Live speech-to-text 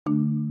Hi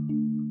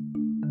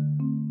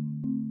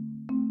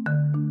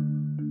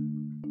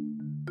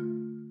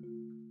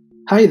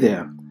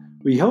there.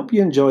 We hope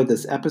you enjoyed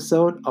this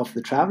episode of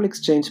the Travel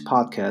Exchange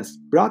podcast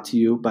brought to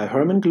you by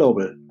Herman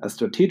Global, a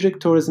strategic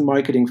tourism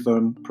marketing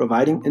firm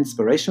providing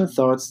inspirational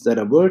thoughts that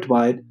are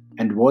worldwide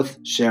and worth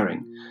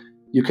sharing.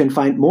 You can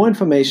find more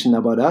information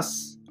about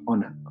us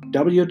on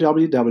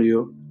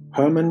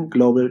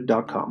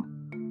www.hermanglobal.com.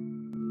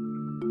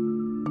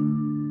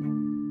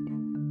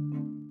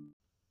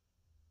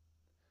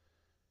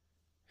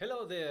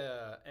 Hello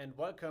there, and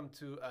welcome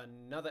to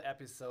another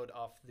episode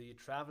of the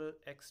Travel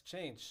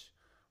Exchange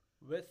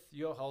with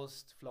your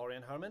host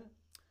Florian Herman.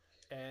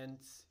 And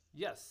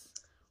yes,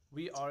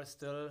 we are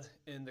still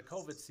in the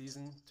COVID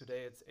season.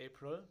 Today it's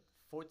April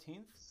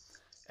 14th,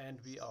 and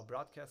we are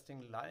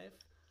broadcasting live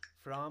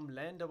from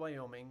Lander,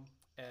 Wyoming.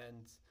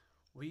 And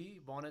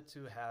we wanted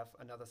to have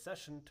another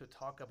session to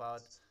talk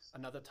about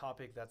another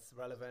topic that's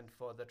relevant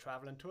for the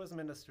travel and tourism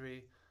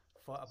industry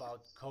for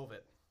about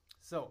COVID.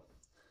 So,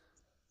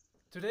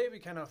 today we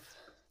kind of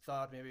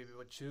thought maybe we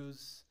would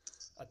choose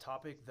a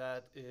topic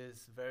that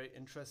is very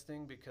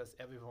interesting because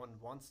everyone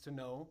wants to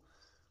know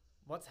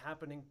what's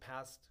happening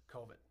past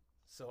COVID.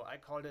 So I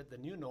called it the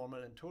new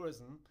normal in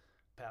tourism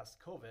past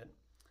COVID.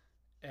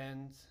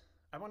 And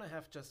I want to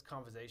have just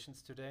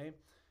conversations today.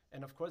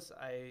 And of course,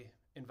 I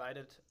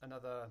invited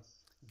another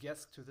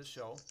guest to the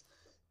show.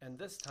 And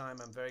this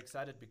time I'm very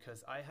excited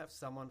because I have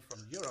someone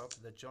from Europe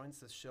that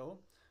joins the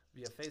show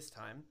via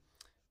FaceTime.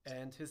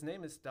 And his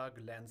name is Doug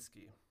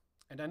Lansky.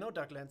 And I know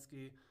Doug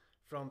Lansky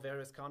from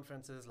various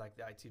conferences like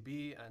the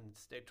ITB and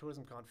state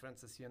tourism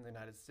conferences here in the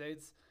United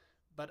States.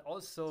 But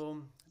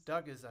also,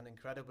 Doug is an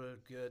incredible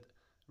good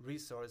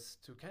resource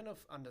to kind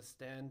of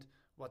understand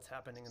what's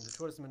happening in the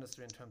tourism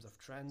industry in terms of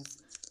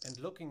trends and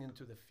looking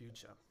into the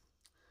future.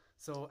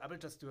 So I will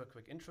just do a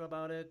quick intro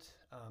about it.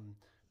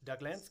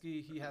 Doug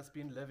Lansky, he has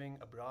been living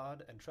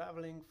abroad and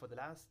traveling for the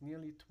last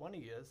nearly 20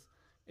 years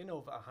in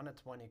over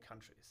 120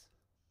 countries.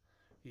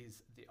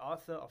 He's the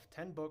author of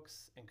 10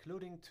 books,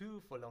 including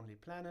 2 for Lonely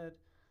Planet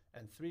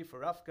and 3 for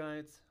Rough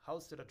Guides,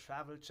 hosted a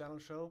Travel Channel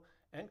show,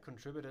 and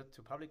contributed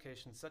to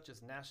publications such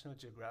as National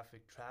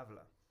Geographic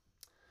Traveler.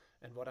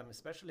 And what I'm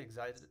especially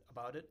excited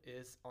about it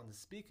is on the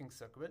speaking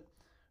circuit,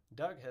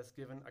 Doug has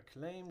given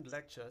acclaimed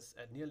lectures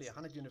at nearly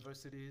 100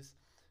 universities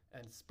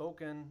and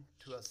spoken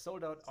to a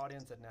sold-out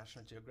audience at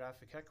National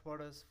Geographic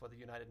headquarters for the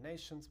United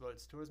Nations World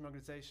Tourism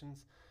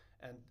Organizations,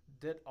 and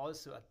did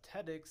also a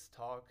TEDx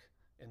talk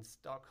in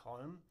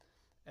Stockholm,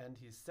 and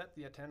he set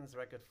the attendance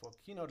record for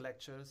keynote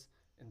lectures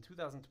in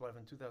 2012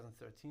 and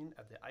 2013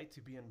 at the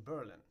ITB in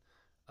Berlin.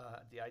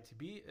 The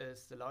ITB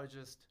is the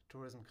largest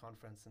tourism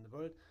conference in the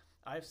world.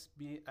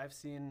 I've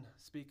seen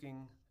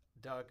speaking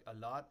Doug a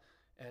lot,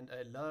 and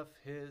I love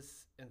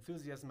his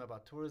enthusiasm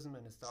about tourism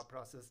and his thought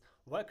process.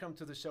 Welcome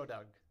to the show,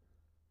 Doug.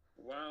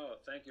 Wow,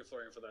 thank you,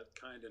 Florian, for that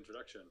kind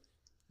introduction.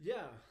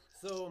 Yeah,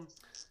 so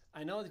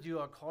I know that you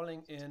are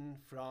calling in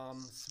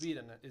from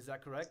Sweden. Is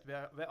that correct?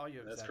 Where are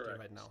you That's exactly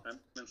correct. right now?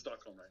 I'm in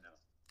Stockholm right now.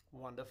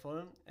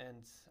 Wonderful.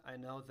 And I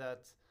know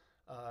that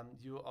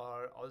you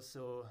are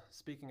also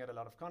speaking at a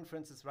lot of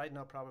conferences. Right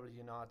now, probably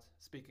you're not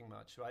speaking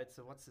much, right?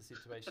 So what's the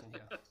situation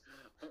here?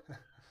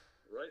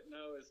 Right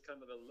now is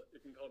kind of you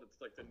can call it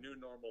like the new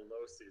normal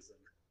low season.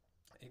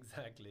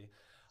 Exactly.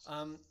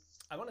 I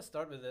want to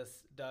start with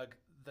this, Doug.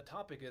 The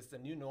topic is the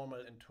new normal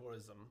in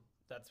tourism.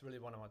 That's really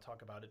what I want to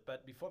talk about it.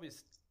 But before we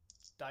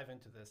dive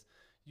into this,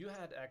 you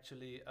had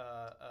actually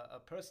a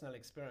personal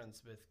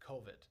experience with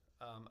COVID.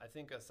 I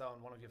think I saw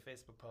on one of your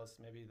Facebook posts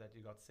maybe that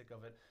you got sick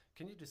of it.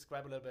 Can you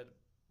describe a little bit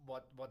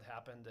what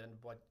happened and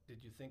what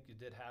did you think you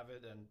did have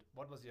it and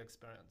what was your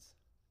experience?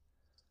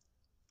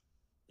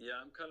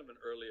 Yeah, I'm kind of an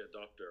early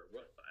adopter.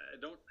 Well, I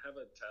don't have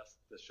a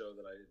test to show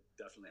that I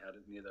definitely had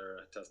it, neither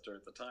a tester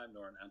at the time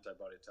nor an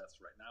antibody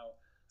test right now.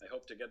 I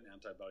hope to get an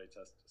antibody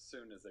test as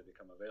soon as they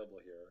become available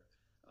here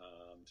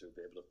to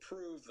be able to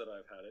prove that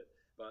I've had it.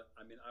 But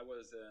I mean, I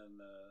was in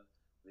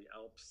the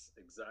Alps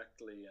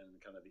exactly in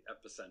kind of the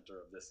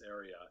epicenter of this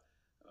area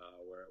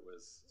where it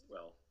was,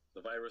 well,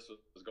 the virus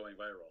was going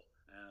viral.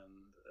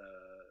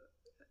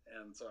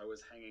 And so I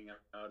was hanging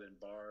out in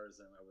bars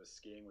and I was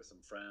skiing with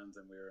some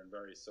friends and we were in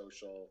very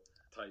social,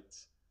 tight,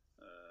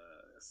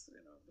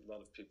 a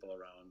lot of people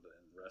around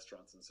and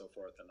restaurants and so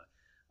forth. And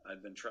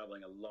I'd been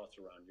traveling a lot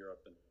around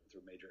Europe and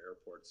through major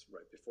airports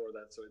right before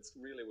that. So it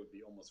really would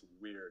be almost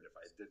weird if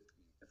I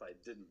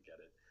didn't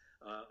get it.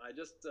 I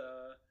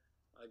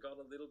got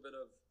a little bit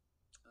of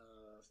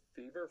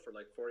fever for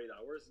like 48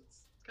 hours.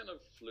 It's kind of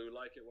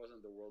flu-like. It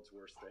wasn't the world's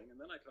worst thing. And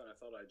then I kind of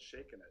thought I'd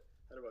shaken it.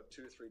 Had about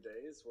 2 or 3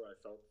 days where I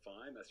felt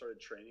fine. I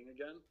started training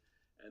again,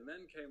 and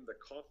then came the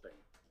coughing.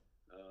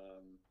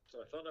 So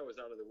I thought I was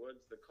out of the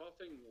woods. The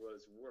coughing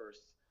was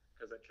worse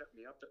because it kept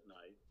me up at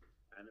night,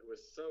 and it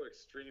was so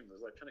extreme. It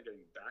was like kind of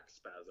getting back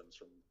spasms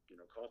from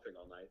coughing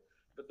all night.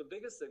 But the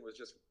biggest thing was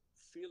just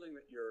feeling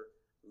that your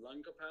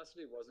lung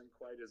capacity wasn't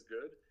quite as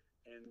good,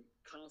 and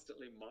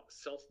constantly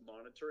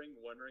self-monitoring,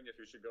 wondering if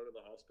you should go to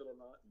the hospital or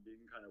not, and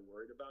being kind of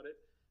worried about it.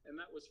 And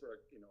that was for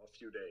a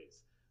few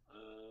days.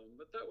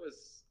 But that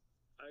was,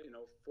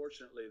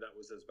 fortunately, that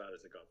was as bad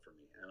as it got for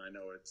me. And I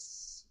know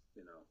it's,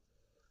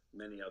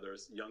 many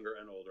others, younger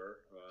and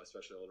older,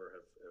 especially older,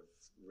 have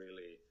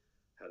really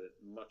had it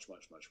much,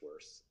 much, much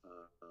worse.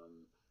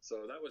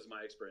 So that was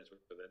my experience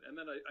with it. And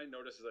then I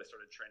noticed as I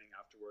started training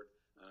afterward,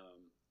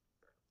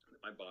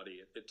 my body,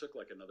 it took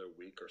like another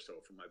week or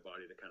so for my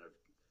body to kind of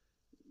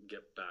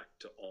get back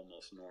to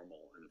almost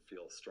normal and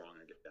feel strong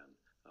again.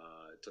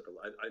 It took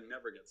I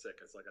never get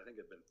sick. It's like, I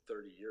think it'd been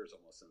 30 years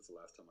almost since the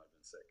last time I've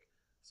been sick.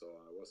 So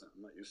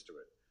I'm not used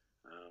to it.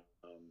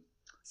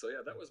 So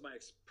yeah, that was my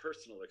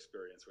personal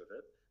experience with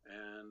it.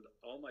 And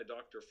all my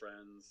doctor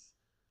friends,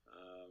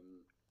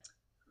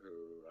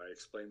 who I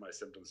explained my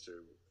symptoms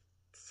to,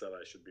 said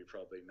I should be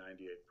probably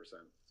 98%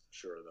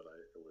 sure that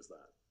it was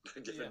that,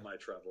 given my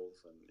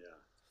travels and yeah.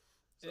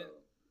 So.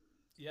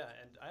 Yeah,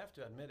 and I have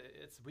to admit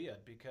it's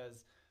weird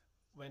because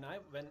when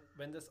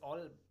this all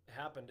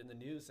happened in the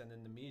news and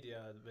in the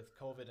media with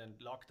COVID and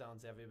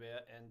lockdowns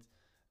everywhere, and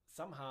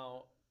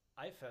somehow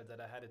I felt that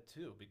I had it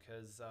too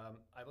because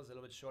I was a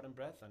little bit short in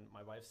breath, and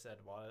my wife said,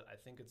 "Well, I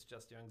think it's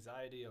just your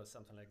anxiety or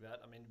something like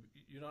that." I mean,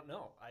 you don't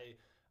know.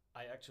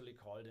 I actually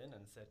called in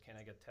and said, "Can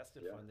I get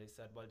tested for?" And they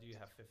said, "Well, do you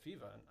have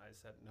fever?" And I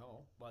said,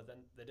 "No." Well,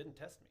 then they didn't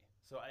test me,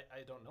 so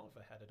I don't know if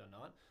I had it or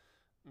not.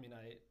 I mean,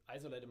 I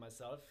isolated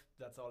myself.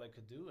 That's all I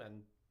could do,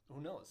 and who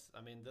knows?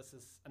 I mean, this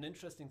is an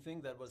interesting thing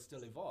that will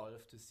still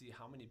evolve to see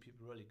how many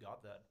people really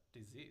got that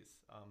disease.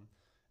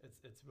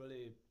 It's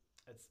really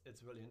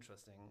really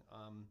interesting.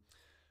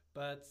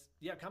 But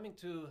yeah, coming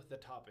to the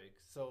topic.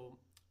 So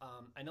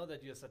I know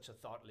that you're such a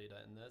thought leader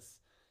in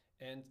this,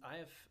 and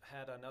I've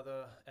had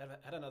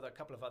another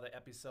couple of other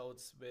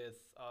episodes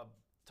with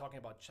talking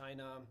about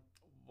China,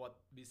 what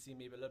we see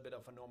maybe a little bit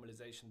of a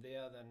normalization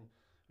there. Then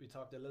we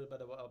talked a little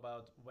bit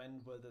about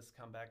when will this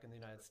come back in the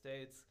United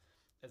States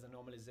as a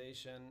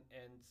normalization,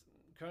 and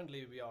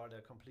currently we are at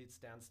a complete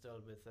standstill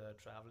with the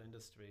travel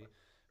industry.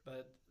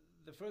 But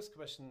the first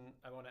question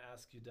I want to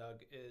ask you,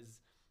 Doug,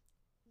 is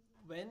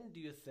when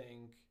do you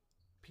think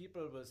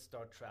people will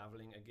start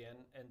traveling again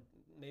and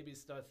maybe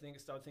start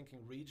thinking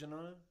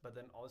regional, but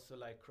then also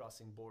like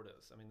crossing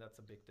borders? I mean, that's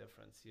a big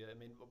difference here. I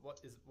mean,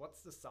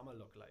 what's the summer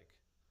look like?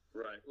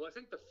 Right. Well, I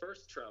think the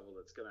first travel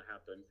that's going to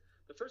happen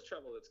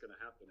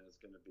is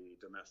going to be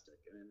domestic,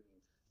 and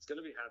it's going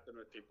to be happening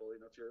with people.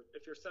 If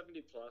you're 70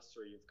 plus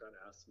or you've got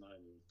asthma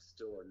and you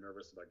still are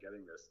nervous about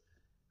getting this,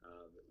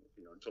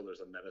 until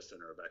there's a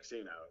medicine or a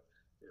vaccine out,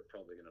 you're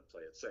probably going to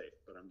play it safe.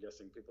 But I'm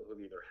guessing people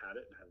who've either had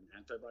it and had an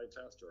antibody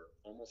test or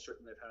almost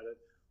certain they've had it,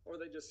 or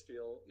they just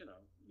feel,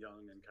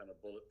 young and kind of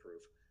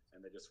bulletproof,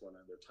 and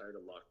they're tired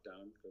of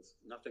lockdown because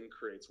nothing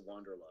creates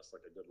wanderlust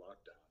like a good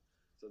lockdown.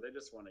 So they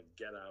just want to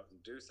get out and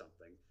do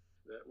something.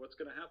 What's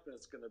going to happen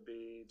is going to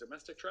be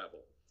domestic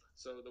travel.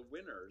 So the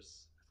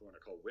winners, if we want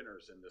to call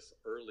winners in this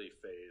early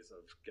phase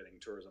of getting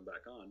tourism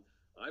back on,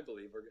 I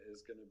believe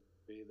is going to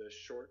be the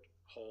short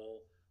haul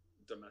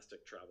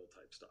domestic travel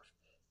type stuff.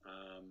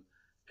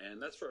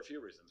 And that's for a few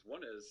reasons.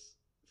 One is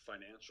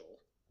financial.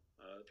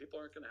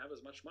 People aren't going to have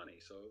as much money,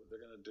 so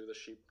they're going to do the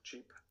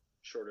cheap,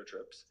 shorter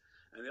trips.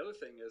 And the other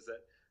thing is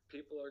that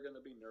people are going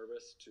to be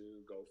nervous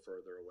to go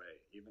further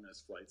away, even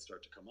as flights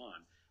start to come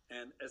on.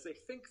 And as they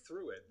think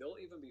through it,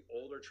 there'll even be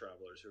older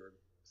travelers who are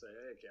say,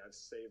 hey, okay, I've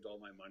saved all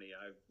my money.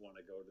 I want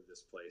to go to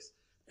this place,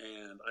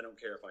 and I don't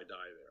care if I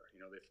die there.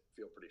 They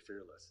feel pretty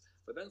fearless.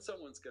 But then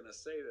someone's going to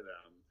say to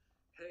them,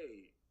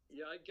 hey,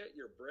 yeah, I get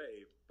you're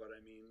brave, but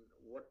I mean,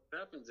 what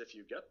happens if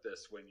you get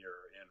this when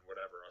you're in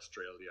whatever,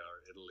 Australia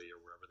or Italy or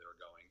wherever they were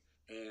going,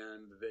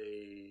 and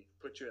they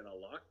put you in a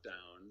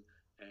lockdown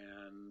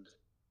and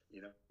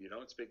you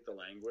don't speak the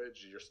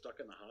language, you're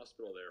stuck in the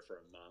hospital there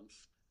for a month.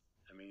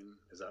 I mean,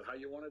 is that how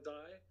you want to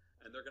die?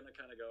 And they're going to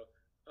kind of go,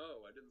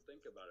 oh, I didn't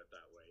think about it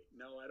that way.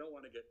 No, I don't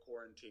want to get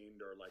quarantined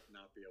or like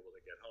not be able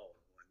to get home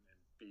and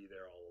be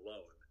there all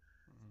alone.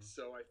 Mm-hmm.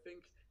 So I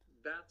think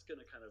that's going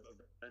to kind of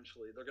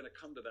eventually, they're going to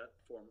come to that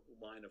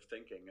line of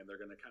thinking, and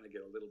they're going to kind of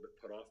get a little bit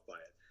put off by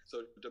it.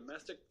 So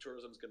domestic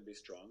tourism is going to be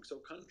strong.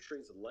 So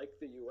countries like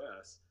the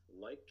US,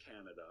 like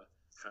Canada,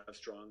 have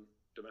strong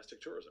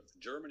domestic tourism.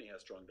 Germany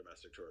has strong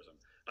domestic tourism.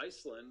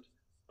 Iceland,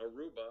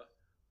 Aruba,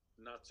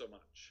 not so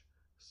much.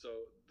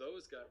 So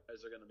those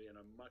guys are going to be in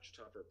a much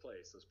tougher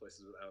place, those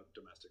places without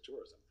domestic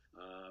tourism.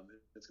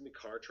 It's going to be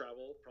car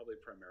travel, probably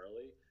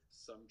primarily,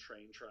 some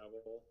train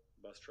travel,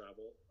 bus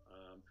travel.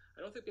 I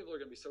don't think people are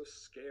going to be so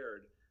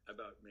scared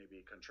about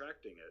maybe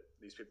contracting it,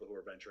 these people who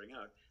are venturing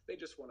out. They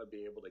just want to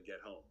be able to get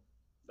home.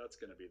 That's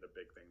going to be the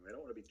big thing. They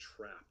don't want to be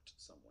trapped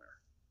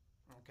somewhere.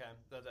 Okay,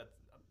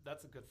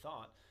 that's a good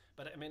thought.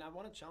 But I mean, I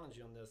want to challenge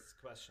you on this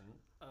question.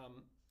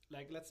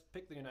 Let's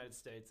pick the United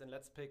States and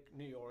let's pick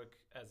New York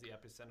as the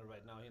epicenter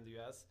right now in the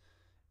US.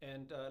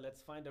 And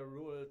let's find a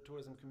rural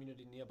tourism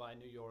community nearby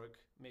New York,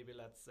 maybe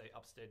let's say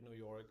upstate New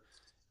York.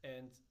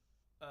 And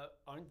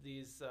aren't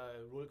these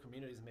rural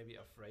communities maybe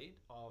afraid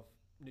of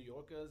New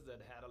Yorkers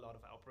that had a lot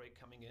of outbreak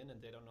coming in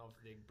and they don't know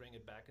if they bring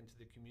it back into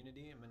the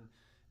community? I mean,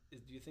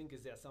 do you think,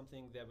 is there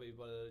something that we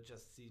will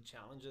just see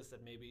challenges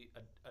that maybe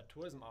a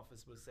tourism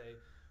office will say,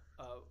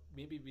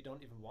 maybe we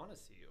don't even want to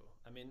see you.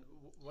 I mean,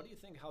 what do you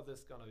think how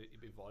this gonna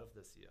evolve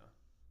this year?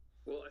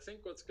 Well, I think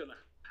what's going to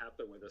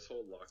happen with this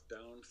whole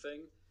lockdown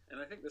thing,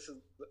 and I think this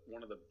is one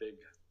of the big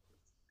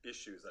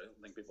issues I don't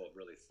think people have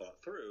really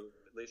thought through,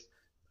 at least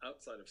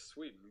outside of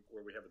Sweden,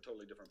 where we have a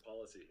totally different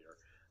policy here.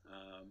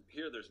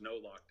 Here, there's no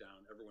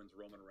lockdown. Everyone's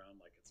roaming around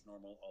like it's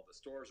normal. All the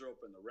stores are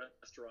open. The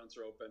restaurants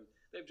are open.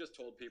 They've just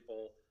told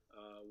people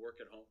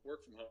work at home,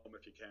 work from home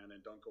if you can,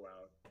 and don't go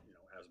out,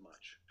 as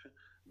much.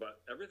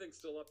 But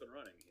everything's still up and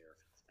running here.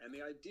 And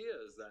the idea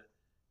is that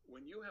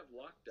when you have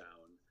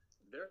lockdown,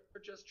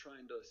 they're just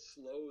trying to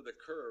slow the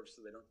curve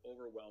so they don't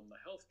overwhelm the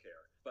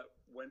healthcare. But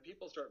when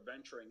people start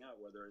venturing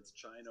out, whether it's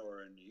China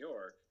or in New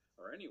York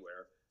or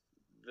anywhere,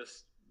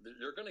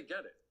 you're going to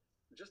get it.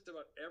 Just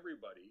about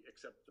everybody,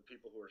 except the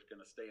people who are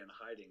going to stay in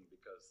hiding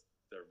because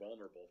they're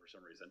vulnerable for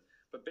some reason.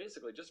 But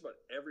basically, just about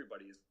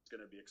everybody is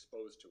going to be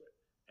exposed to it.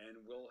 And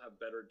we'll have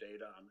better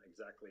data on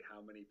exactly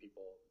how many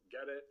people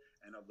get it,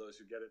 and of those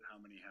who get it,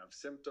 how many have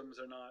symptoms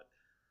or not.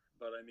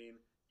 But I mean,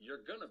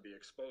 you're going to be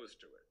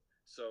exposed to it.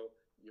 So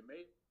you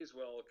may as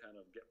well kind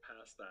of get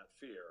past that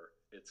fear.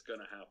 It's going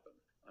to happen.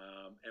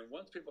 And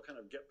once people kind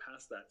of get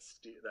past that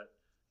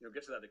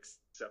get to that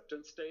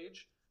acceptance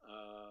stage,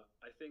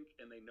 I think,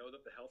 and they know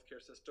that the healthcare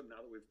system,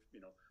 now that we've,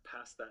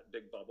 passed that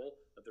big bubble,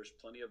 that there's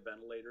plenty of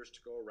ventilators to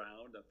go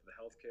around, that the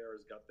healthcare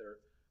has got their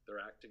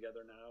act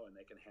together now and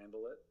they can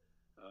handle it.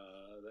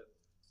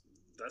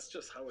 That's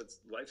just how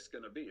life's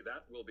going to be.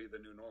 That will be the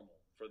new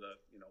normal for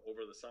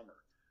over the summer,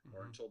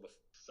 or until the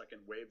second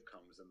wave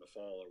comes in the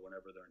fall or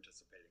whenever they're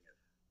anticipating it.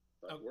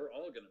 But we're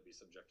all going to be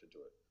subjected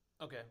to it.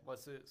 Okay, well,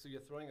 so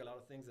you're throwing a lot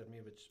of things at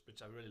me, which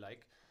I really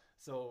like.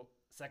 So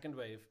second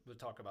wave, we'll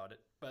talk about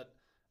it. But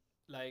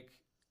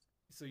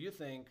so you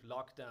think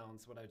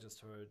lockdowns, what I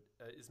just heard,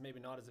 is maybe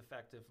not as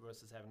effective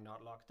versus having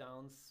not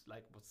lockdowns,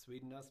 like what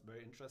Sweden does.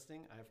 Very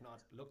interesting. I have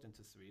not looked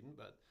into Sweden,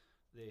 but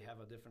they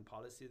have a different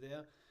policy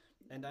there.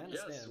 And I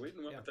understand. Yeah,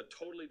 Sweden went with a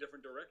totally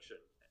different direction.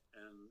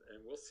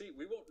 And we'll see.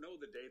 We won't know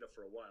the data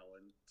for a while.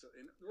 And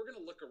we're going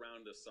to look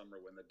around this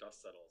summer when the dust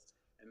settles.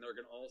 And they're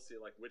going to all see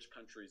which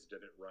countries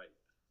did it right.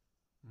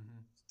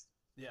 Mm-hmm.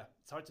 Yeah,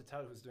 it's hard to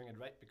tell who's doing it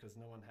right because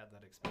no one had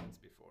that experience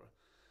before.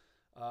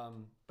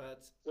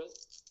 But well,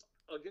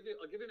 I'll give you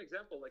an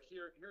example. Like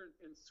here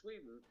in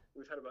Sweden,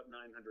 we've had about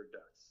 900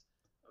 deaths.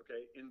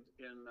 Okay, in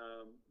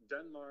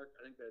Denmark,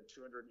 I think they had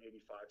 285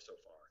 so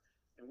far,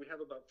 and we have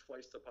about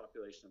twice the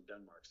population of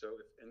Denmark. So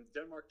and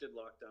Denmark did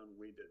lockdown,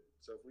 we did.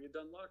 So if we had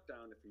done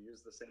lockdown, if we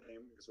used the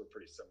same, because we're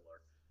pretty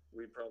similar,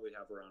 we'd probably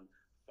have around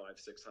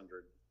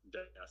 500-600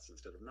 deaths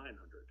instead of 900.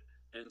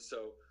 And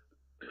so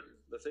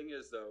the thing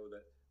is, though,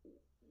 that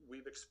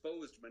we've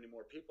exposed many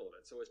more people of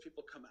it. So as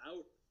people come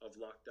out of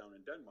lockdown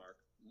in Denmark,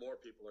 more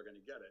people are going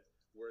to get it,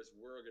 whereas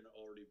we're going to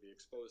already be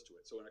exposed to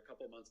it. So in a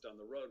couple months down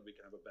the road, we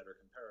can have a better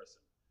comparison.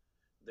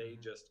 They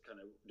just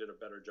kind of did a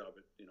better job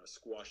at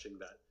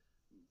squashing that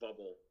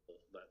bubble,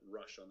 that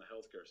rush on the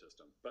healthcare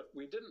system. But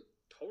we didn't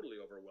totally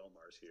overwhelm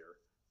ours here.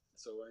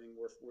 So I mean,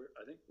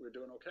 I think we're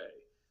doing okay.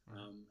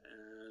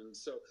 And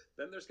so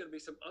then there's going to be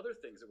some other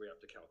things that we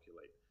have to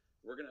calculate.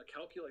 We're going to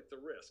calculate the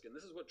risk. And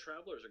this is what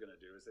travelers are going to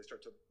do, is they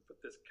start to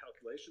put these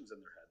calculations in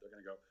their head. They're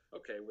going to go,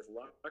 okay, with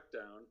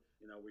lockdown,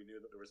 we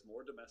knew that there was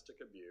more domestic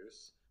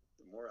abuse,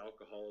 more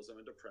alcoholism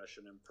and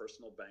depression and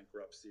personal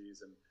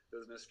bankruptcies and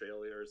business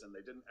failures, and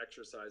they didn't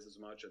exercise as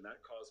much, and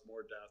that caused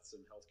more deaths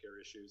and healthcare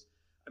issues.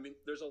 I mean,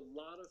 there's a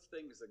lot of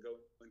things that go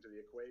into the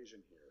equation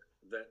here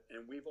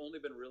and we've only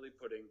been really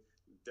putting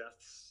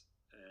deaths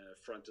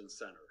front and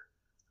center.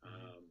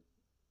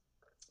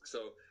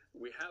 So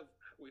we've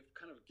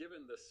kind of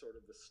given this sort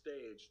of the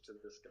stage to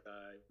this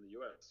guy in the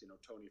U.S.,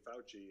 Tony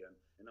Fauci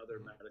and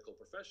other medical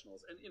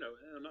professionals. And, and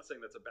I'm not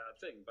saying that's a bad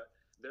thing, but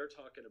they're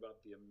talking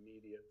about the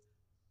immediate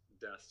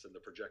deaths and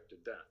the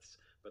projected deaths,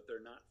 but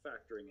they're not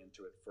factoring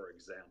into it, for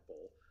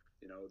example,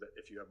 that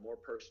if you have more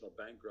personal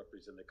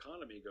bankruptcies and the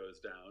economy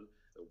goes down,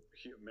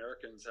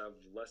 Americans have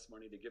less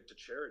money to give to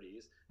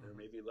charities, there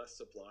may be less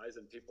supplies,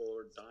 and people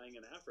are dying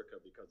in Africa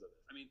because of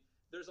it. I mean,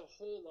 there's a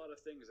whole lot of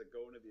things that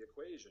go into the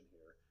equation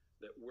here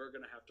that we're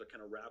going to have to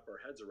kind of wrap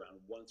our heads around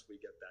once we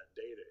get that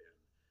data in.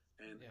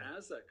 And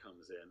as that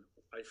comes in,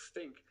 I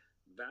think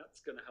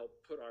that's going to help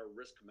put our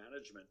risk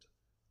management,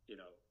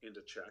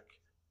 into check.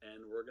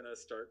 And we're going to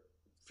start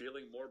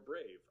feeling more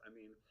brave. I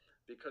mean,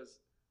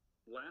 because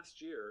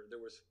last year there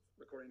was,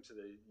 according to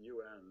the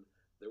UN,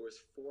 the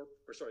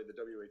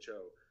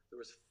WHO, there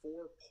was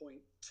 4.2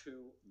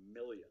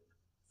 million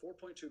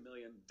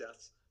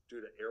deaths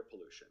due to air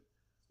pollution,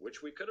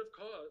 which we could have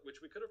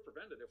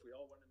prevented if we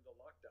all went into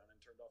lockdown and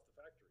turned off the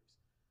factories.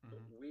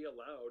 But we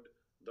allowed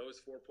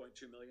those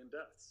 4.2 million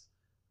deaths.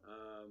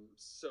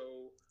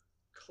 So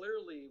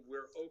clearly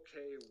we're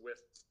okay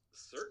with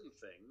certain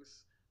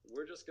things.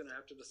 We're just going to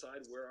have to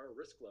decide where our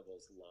risk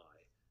levels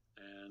lie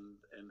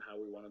and how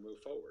we want to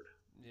move forward.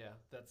 Yeah,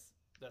 that's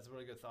a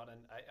really good thought.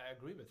 And I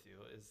agree with you.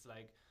 It's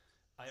like,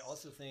 I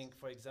also think,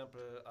 for example,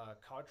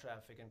 car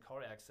traffic and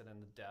car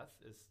accident death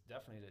is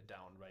definitely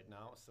down right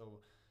now.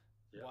 So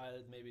Yeah.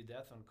 while maybe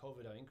deaths on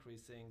COVID are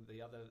increasing,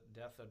 the other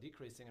deaths are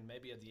decreasing, and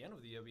maybe at the end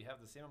of the year we have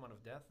the same amount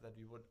of death that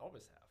we would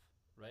always have,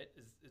 right?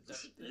 Is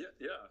that it? Yeah,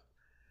 yeah.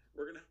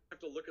 We're going to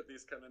have to look at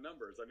these kind of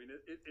numbers. I mean,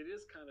 it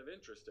is kind of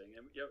interesting.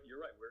 And yeah, you're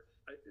right.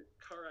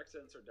 Car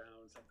accidents are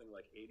down something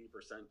like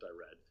 80%, I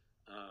read.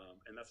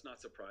 And that's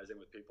not surprising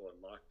with people in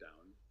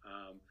lockdown.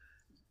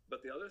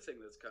 But the other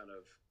thing that's kind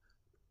of,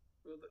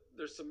 well,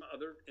 there's some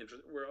other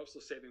interest. We're also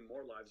saving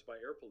more lives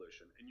by air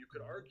pollution. And you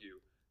could Mm-hmm. argue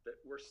that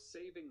we're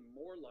saving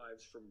more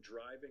lives from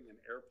driving and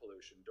air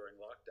pollution during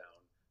lockdown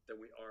than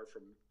we are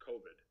from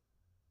COVID.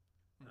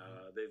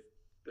 Mm-hmm.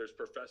 There's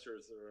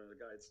professors or a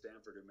guy at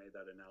Stanford who made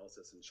that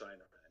analysis in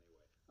China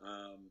anyway.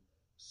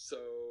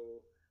 So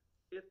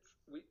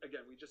we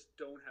just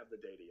don't have the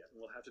data yet,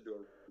 and we'll have to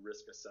do a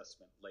risk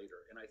assessment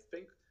later. And I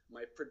think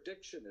my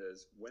prediction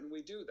is when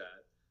we do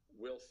that,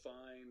 we'll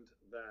find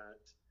that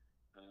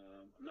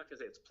I'm not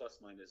going to say it's plus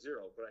minus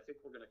zero, but I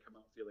think we're going to come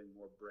out feeling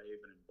more brave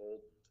and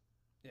emboldened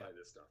Yeah. by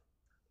this stuff.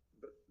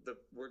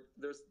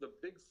 There's the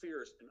big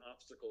fears and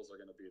obstacles are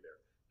going to be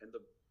there. And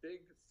the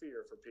big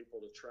fear for people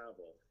to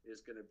travel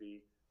is going to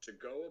be to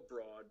go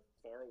abroad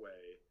far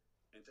away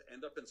and to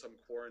end up in some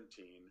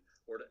quarantine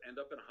or to end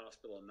up in a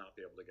hospital and not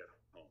be able to get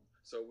home.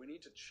 So we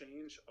need to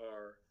change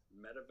our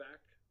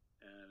medevac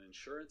and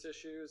insurance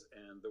issues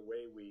and the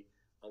way we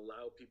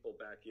allow people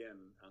back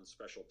in on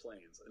special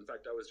planes. In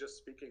fact, I was just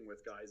speaking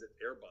with guys at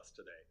Airbus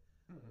today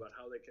Mm-hmm. about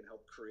how they can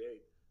help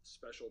create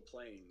special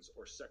planes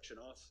or section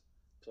off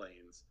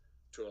planes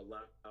to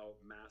allow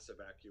mass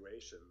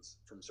evacuations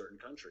from certain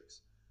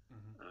countries.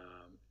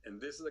 Mm-hmm. And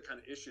this is the kind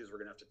of issues we're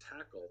going to have to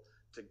tackle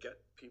to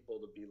get people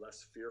to be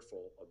less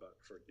fearful about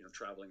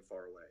traveling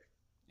far away.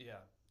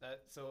 Yeah.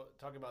 So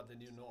talking about the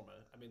new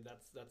normal, I mean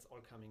that's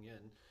all coming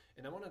in,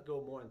 and I want to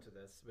go more into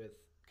this with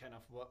kind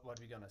of what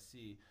we're gonna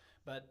see.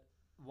 But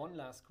one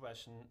last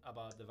question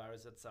about the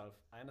virus itself.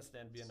 I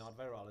understand we are not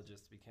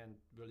virologists; we can't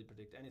really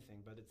predict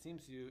anything, but it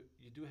seems you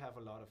do have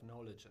a lot of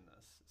knowledge in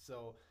this.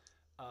 So,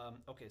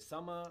 okay,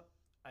 summer,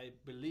 I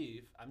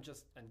believe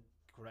and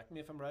correct me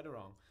if I'm right or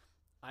wrong.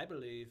 I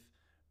believe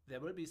there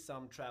will be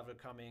some travel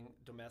coming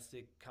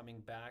domestic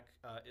coming back.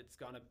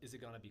 Is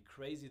it gonna be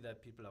crazy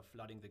that people are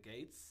flooding the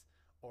gates,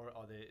 or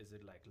is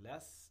it like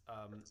less?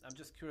 I'm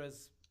just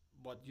curious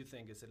what you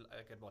think. Is it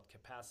like at what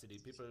capacity?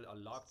 People are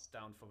locked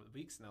down for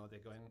weeks now. They're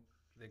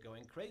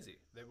going crazy.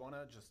 They want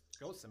to just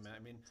go somewhere. I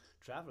mean,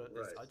 travel is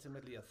Right.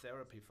 ultimately a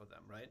therapy for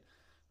them, right?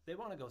 They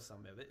want to go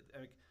somewhere.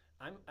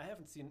 I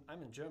haven't seen.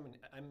 I'm in Germany.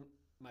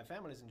 My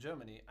family's in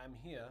Germany. I'm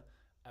here.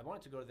 I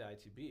wanted to go to the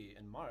ITB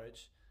in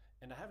March,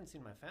 and I haven't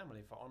seen my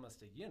family for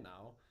almost a year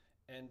now.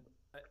 And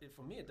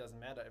for me, it doesn't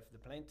matter if the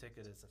plane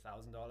ticket is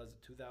 $1,000 or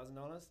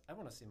 $2,000. I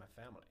want to see my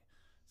family.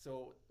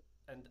 So,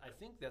 and I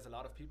think there's a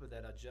lot of people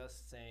that are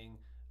just saying,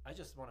 I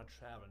just want to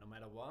travel no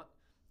matter what.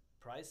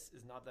 Price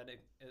is not that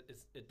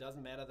it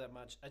doesn't matter that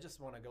much. I just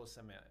want to go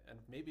somewhere and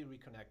maybe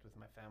reconnect with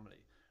my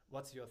family.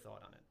 What's your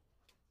thought on it?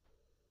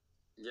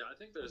 Yeah, I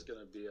think there's going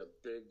to be a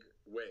big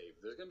wave.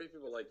 There's going to be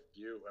people like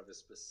you who have a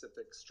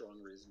specific, strong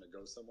reason to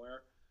go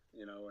somewhere,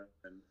 and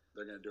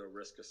they're going to do a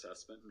risk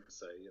assessment and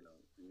say,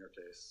 in your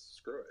case,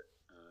 screw it,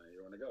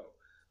 you want to go.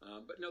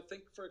 But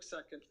think for a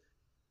second,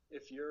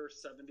 if you're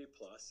 70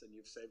 plus and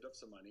you've saved up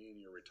some money and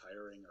you're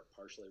retiring or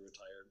partially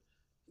retired,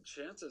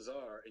 chances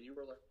are, and you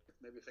were like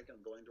maybe thinking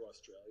of going to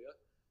Australia,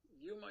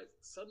 you might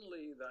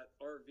suddenly that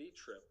RV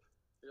trip.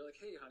 You're like,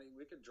 hey, honey,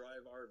 we could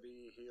drive RV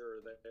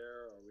here or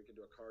there, or we could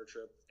do a car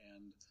trip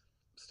and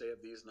stay at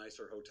these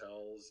nicer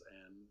hotels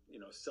and,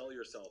 sell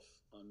yourself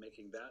on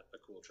making that a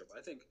cool trip.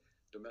 I think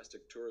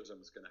domestic tourism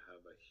is going to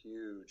have a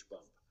huge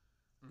bump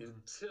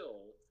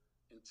until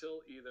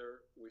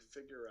either we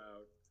figure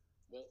out,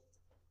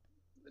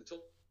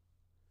 until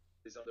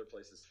these other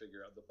places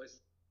figure out, the places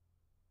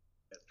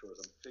at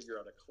tourism figure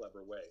out a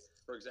clever way.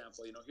 For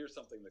example, here's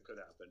something that could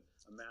happen.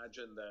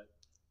 Imagine that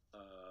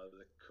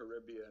the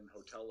Caribbean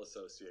Hotel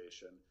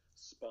Association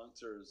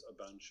sponsors a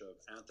bunch of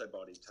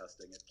antibody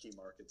testing at key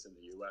markets in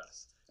the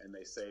U.S. And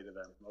they say to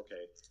them,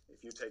 okay,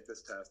 if you take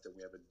this test and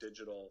we have a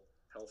digital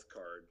health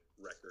card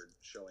record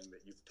showing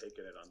that you've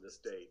taken it on this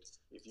date,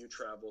 if you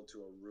travel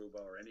to Aruba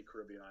or any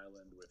Caribbean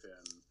island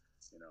within,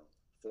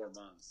 4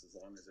 months, as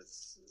long as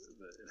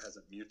it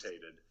hasn't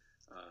mutated,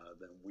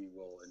 then we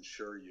will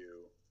insure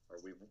you, or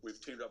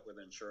we've teamed up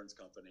with an insurance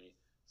company,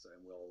 and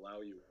we'll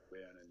allow you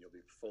in, and you'll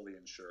be fully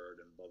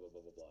insured, and blah blah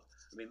blah blah blah.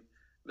 I mean,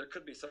 there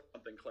could be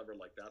something clever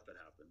like that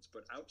happens,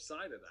 but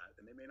outside of that,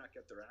 and they may not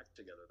get their act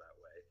together that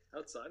way.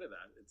 Outside of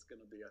that, it's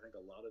going to be, I think,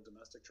 a lot of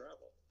domestic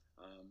travel.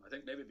 I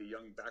think maybe the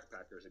young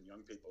backpackers and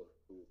young people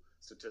who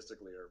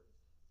statistically are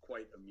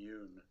quite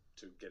immune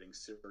to getting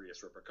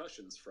serious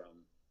repercussions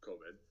from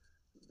COVID,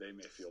 they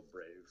may feel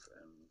brave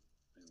and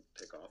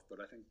take off.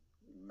 But I think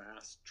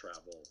mass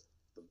travel,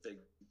 the big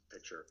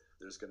picture,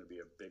 there's going to be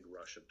a big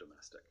rush of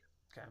domestic.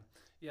 Okay.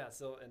 Yeah.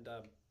 So, and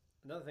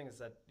another thing is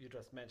that you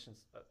just mentioned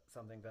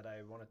something that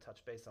I want to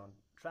touch base on: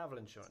 travel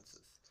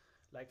insurances.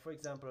 Like, for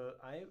example,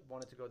 I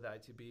wanted to go to the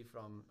ITB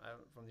from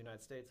the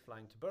United States,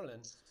 flying to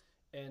Berlin,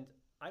 and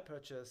I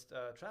purchased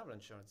travel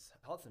insurance,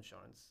 health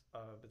insurance,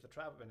 with the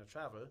travel when I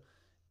travel,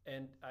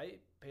 and I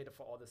paid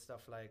for all this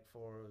stuff like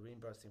for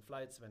reimbursing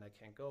flights when I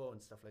can't go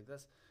and stuff like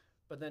this.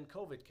 But then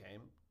COVID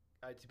came,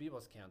 ITB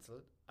was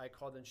canceled. I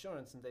called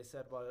insurance and they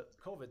said, well,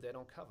 COVID they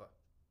don't cover.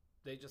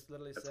 They just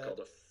literally It's said,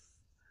 called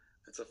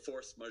it's a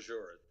force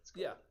majeure. It's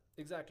called. yeah,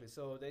 exactly.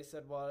 So they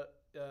said, well,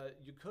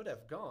 you could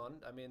have gone.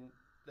 I mean,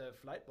 the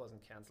flight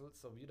wasn't canceled,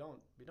 so we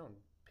don't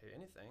pay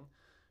anything.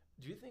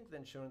 Do you think the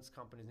insurance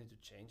companies need to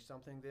change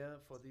something there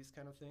for these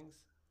kind of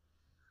things?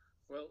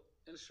 Well,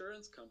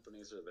 insurance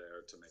companies are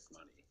there to make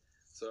money.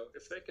 So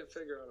if they can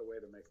figure out a way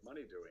to make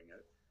money doing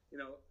it, you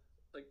know,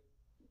 like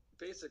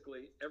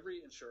basically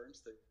every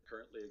insurance that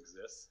currently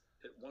exists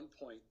at one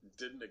point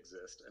didn't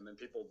exist, and then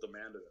people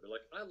demanded it. They're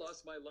like, I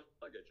lost my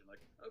luggage. And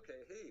like,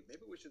 okay, hey,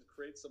 maybe we should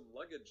create some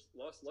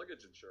lost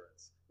luggage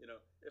insurance. You know,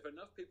 if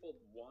enough people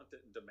want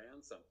it and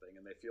demand something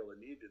and they feel a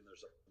need and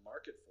there's a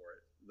market for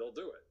it, they'll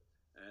do it.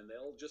 And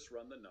they'll just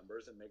run the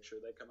numbers and make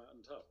sure they come out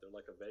on top. They're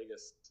like a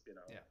Vegas,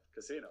 Yeah,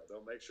 casino.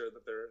 They'll make sure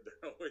that they're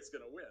always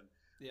going to win.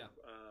 yeah,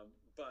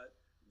 But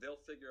they'll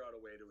figure out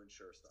a way to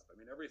insure stuff. I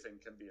mean, everything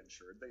can be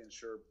insured. They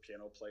insure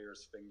piano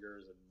players'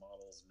 fingers and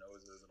models'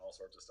 noses and all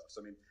sorts of stuff.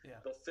 So I mean,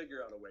 yeah, they'll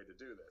figure out a way to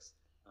do this.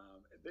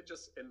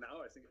 And now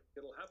I think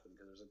it'll happen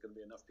because there's going to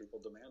be enough people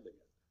demanding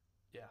it.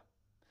 yeah.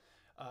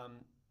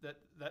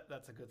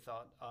 That's a good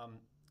thought.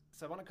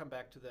 So I want to come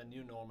back to the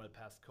new normal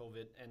past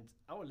COVID, and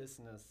our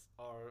listeners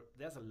are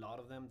there's a lot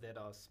of them that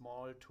are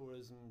small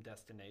tourism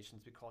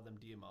destinations. We call them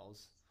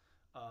DMOs.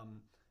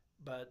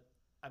 But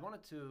I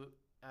wanted to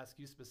ask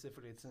you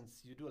specifically,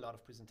 since you do a lot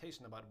of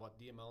presentation about what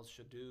DMOs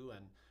should do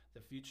and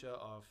the future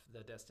of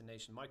the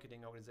destination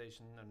marketing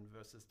organization and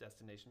versus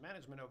destination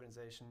management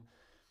organization.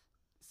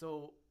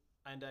 So,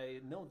 and I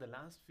know the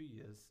last few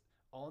years,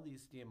 all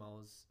these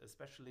DMOs,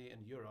 especially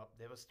in Europe,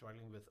 they were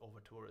struggling with over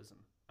tourism.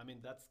 I mean,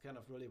 that's kind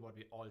of really what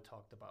we all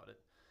talked about it.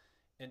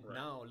 And Right.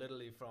 now,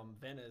 literally from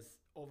Venice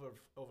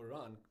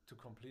overrun to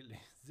completely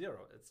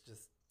zero. It's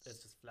just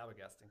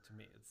flabbergasting to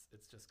me.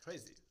 It's just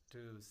crazy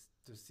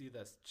to see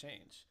this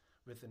change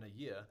within a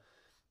year.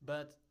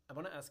 But I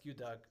want to ask you,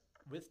 Doug,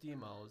 with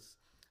DMOs,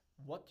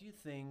 what do you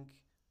think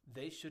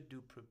they should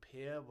do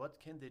prepare? What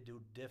can they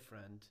do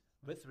different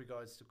with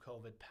regards to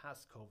COVID,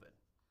 past COVID?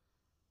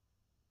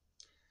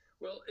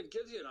 Well, it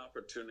gives you an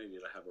opportunity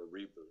to have a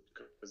reboot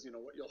because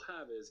what you'll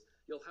have is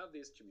you'll have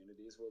these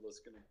communities where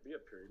there's going to be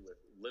a period with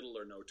little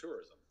or no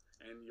tourism,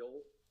 and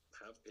you'll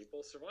have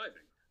people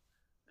surviving,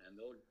 and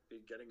they'll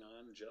be getting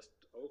on just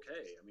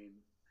okay. I mean,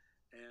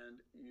 and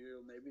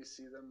you maybe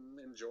see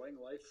them enjoying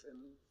life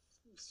and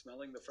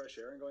smelling the fresh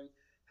air and going,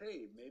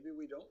 hey, maybe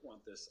we don't want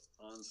this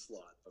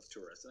onslaught of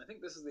tourists. And I think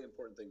this is the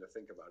important thing to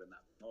think about in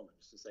that moment,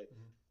 is to say,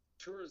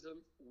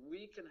 tourism,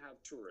 we can have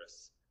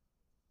tourists,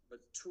 but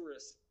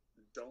tourists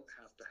don't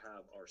have to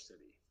have our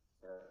city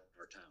or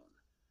our town.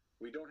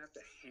 We don't have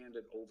to hand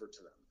it over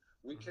to them.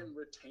 We can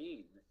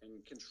retain and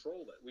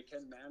control it. We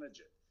can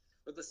manage it.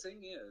 But the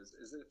thing is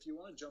that if you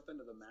want to jump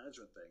into the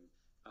management thing,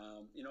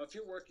 if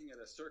you're working at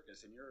a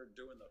circus and you're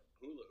doing the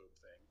hula hoop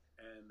thing,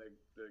 and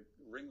the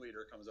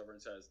ringleader comes over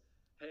and says,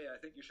 hey, I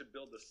think you should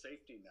build a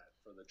safety net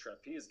for the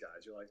trapeze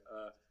guys. You're like,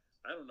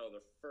 I don't know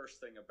the first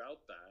thing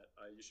about that.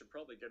 You should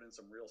probably get in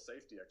some real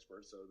safety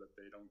experts so that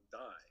they don't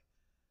die.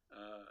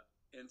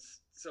 And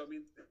so, I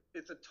mean,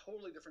 it's a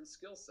totally different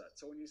skill set.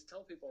 So when you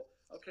tell people,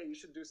 okay, you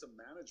should do some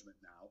management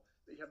now,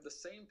 you have the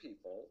same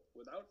people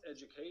without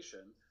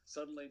education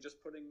suddenly just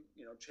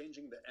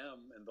changing the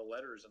M and the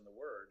letters in the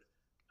word.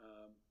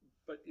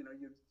 But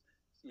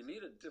you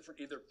need a different,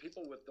 either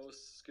people with those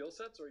skill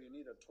sets, or you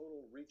need a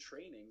total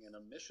retraining and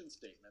a mission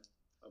statement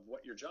of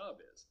what your job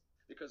is.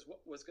 Because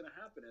what's going to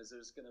happen is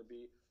there's going to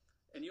be,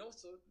 and you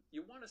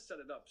want to set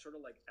it up sort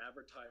of like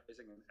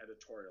advertising and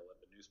editorial in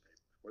the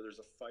newspaper, where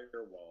there's a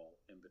firewall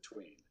in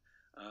between.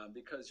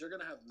 Because you're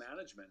going to have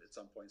management at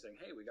some point saying,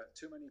 hey, we got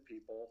too many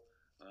people,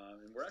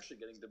 and we're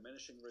actually getting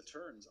diminishing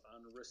returns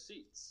on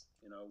receipts.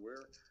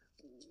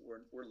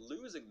 We're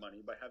losing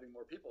money by having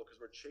more people because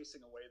we're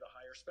chasing away the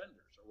higher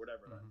spenders, or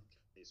whatever that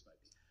case might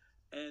be.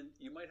 And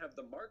you might have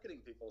the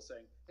marketing people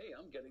saying, hey,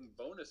 I'm getting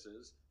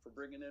bonuses for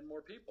bringing in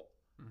more people.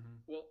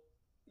 Well,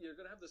 you're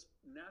going to have this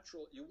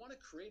you want to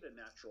create a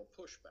natural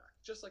pushback,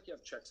 just like you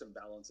have checks and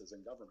balances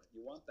in government.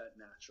 You want that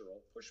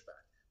natural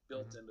pushback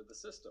built into the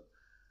system.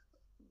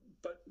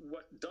 But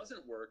what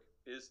doesn't work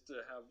is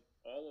to have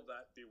all of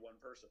that be one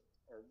person,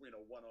 or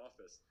one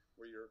office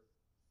where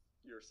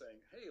you're saying,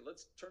 hey,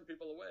 let's turn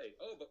people away.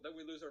 Oh, but then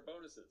we lose our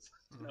bonuses.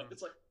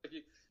 It's like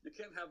you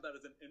can't have that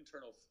as an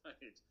internal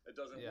fight. It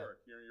doesn't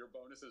work. Your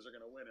bonuses are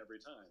going to win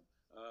every time,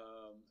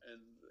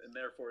 and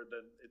therefore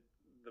then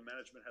the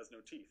management has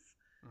no teeth.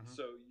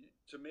 So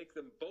to make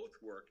them both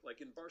work,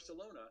 like in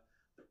Barcelona,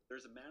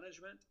 there's a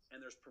management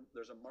and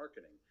there's a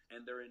marketing,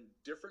 and they're in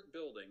different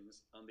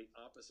buildings on the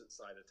opposite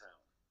side of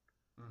town.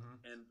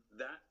 And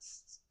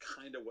that's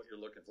kind of what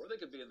you're looking for.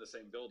 They could be in the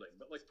same building,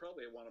 but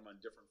probably want them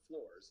on different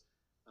floors.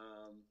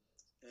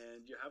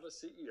 And you have a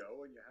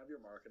CEO, and you have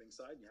your marketing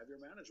side, and you have your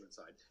management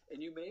side,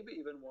 and you maybe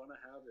even want to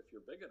have, if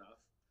you're big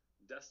enough,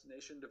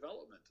 destination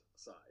development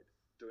side,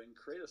 doing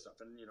creative stuff.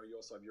 And, you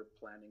also have your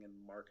planning and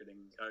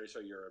marketing, so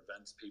your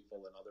events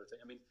people and other things.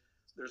 I mean,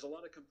 there's a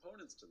lot of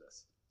components to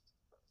this.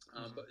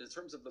 But in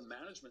terms of the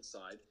management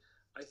side,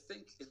 I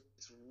think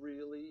it's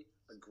really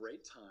a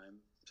great time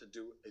to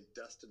do a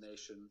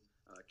destination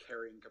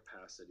carrying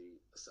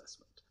capacity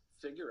assessment.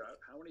 Figure out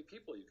how many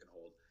people you can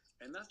hold.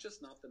 And that's just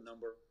not the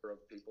number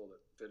of people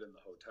that fit in the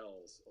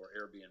hotels or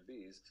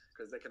Airbnbs,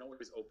 because they can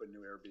always open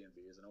new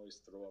Airbnbs and always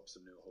throw up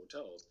some new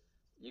hotels.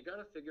 You got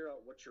to figure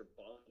out what your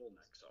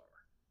bottlenecks are.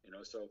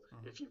 So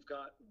if you've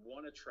got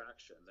one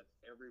attraction that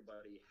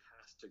everybody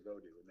has to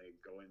go to, and they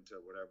go into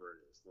whatever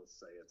it is, let's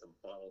say it's a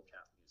bottle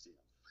cap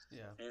museum.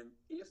 Yeah. And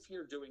if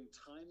you're doing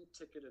time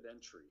ticketed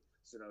entry,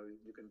 so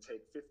you can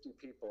take 50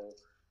 people.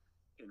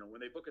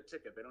 When they book a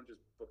ticket, they don't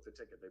just book the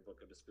ticket, they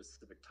book at a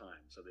specific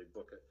time. So they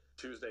book it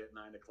Tuesday at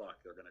 9 o'clock,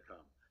 they're going to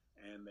come.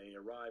 And they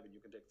arrive, and you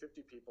can take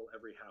 50 people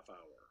every half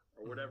hour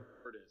or whatever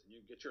it is. And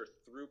you get your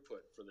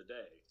throughput for the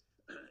day.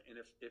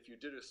 And if you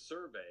did a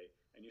survey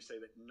and you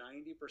say that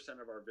 90%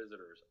 of our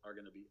visitors are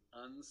going to be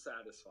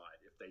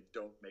unsatisfied if they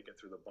don't make it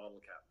through the Bottle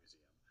Cap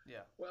Museum.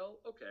 Yeah. Well,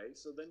 okay,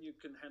 so then you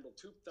can handle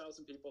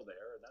 2,000 people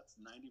there, and that's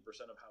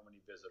 90% of how many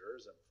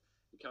visitors. And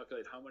you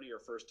calculate how many are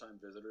first-time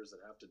visitors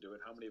that have to do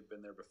it, how many have been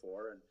there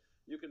before, and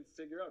you can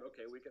figure out,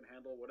 okay, we can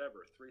handle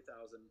whatever,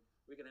 3,000.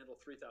 We can handle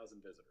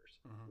 3,000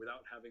 visitors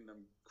without having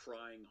them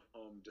crying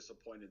home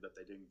disappointed that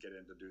they didn't get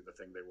in to do the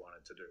thing they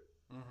wanted to do.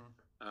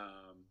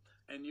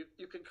 And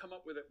you can come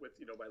up with it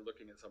by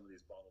looking at some of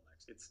these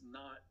bottlenecks. It's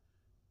not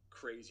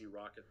crazy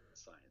rocket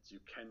science.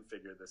 You can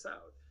figure this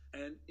out.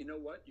 And you know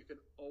what? You can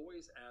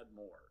always add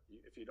more.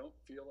 If you don't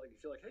feel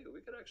like, hey,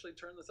 we could actually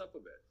turn this up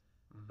a bit.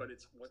 But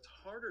what's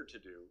harder to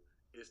do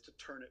is to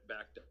turn it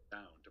back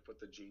down, to put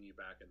the genie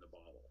back in the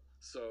bottle.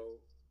 So,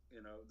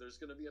 there's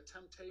going to be a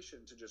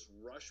temptation to just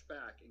rush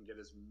back and get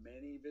as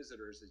many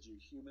visitors as you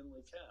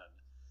humanly can.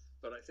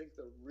 But I think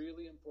the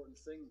really important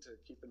thing to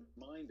keep in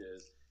mind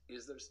is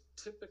there's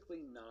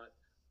typically not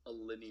a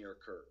linear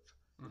curve.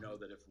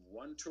 That if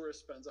one tourist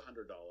spends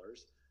 $100,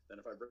 then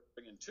if I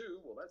bring in two,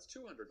 well, that's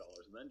 $200,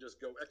 and then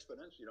just go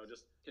exponentially,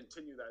 just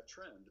continue that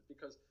trend.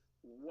 Because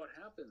what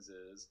happens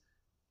is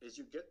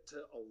you get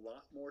to a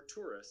lot more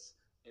tourists,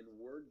 and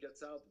word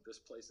gets out that this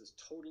place is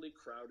totally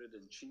crowded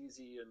and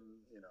cheesy and,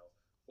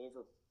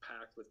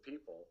 overpacked with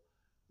people.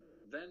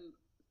 Then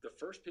the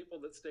first people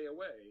that stay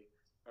away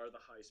are the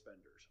higher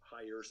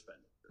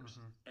spenders.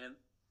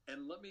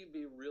 And let me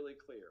be really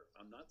clear.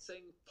 I'm not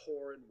saying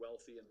poor and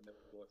wealthy and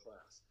middle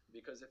class,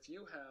 because if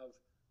you have,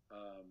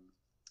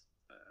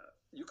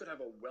 you could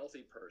have a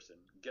wealthy person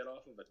get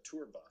off of a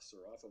tour bus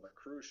or off of a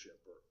cruise ship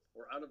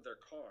or out of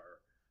their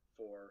car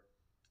for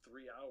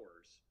 3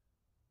 hours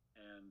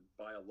and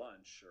buy a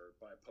lunch or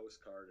buy a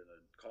postcard and a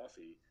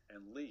coffee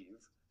and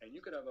leave. And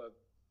you could have a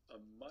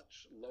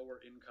much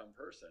lower income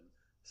person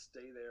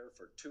stay there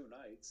for 2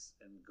 nights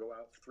and go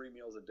out for 3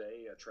 meals a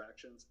day,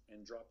 attractions,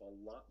 and drop a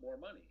lot more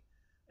money.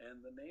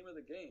 And the name of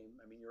the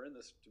game, I mean, you're in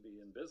this to be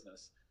in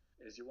business,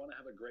 is you want to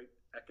have a great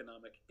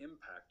economic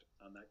impact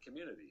on that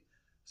community.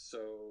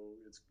 So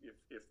it's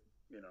if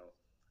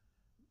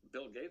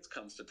Bill Gates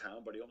comes to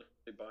town, but he only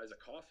buys a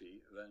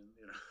coffee, then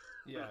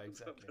yeah,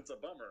 exactly. It's a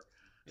bummer.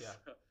 Yeah.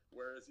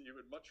 Whereas you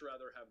would much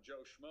rather have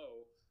Joe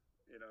Schmo,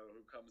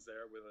 who comes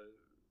there with a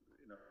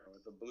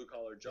with a blue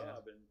collar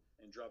job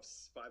and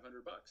drops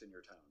 $500 in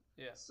your town.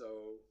 Yeah.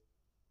 So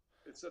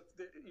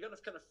you got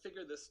to kind of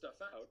figure this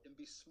stuff out and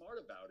be smart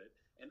about it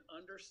and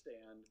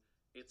understand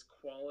it's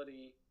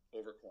quality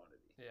over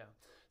quantity. Yeah.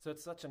 So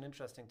it's such an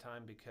interesting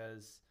time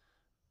because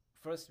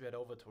first we had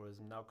over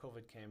tourism. Now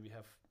COVID came. We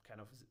have kind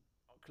of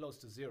close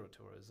to zero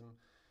tourism,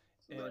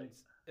 and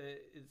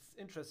it's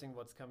interesting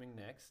what's coming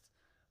next.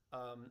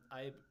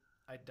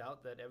 I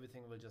doubt that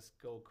everything will just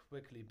go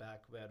quickly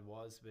back where it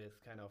was with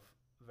kind of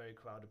very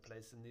crowded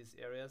place in these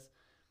areas.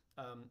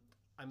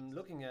 I'm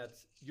looking at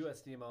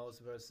US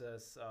DMOs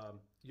versus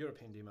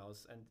European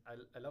DMOs, and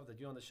I love that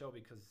you're on the show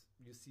because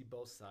you see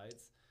both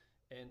sides.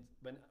 And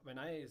when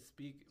I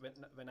speak,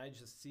 when I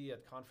just see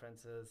at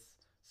conferences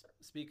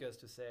speakers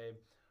to say,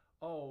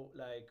 oh,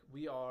 like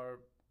we are,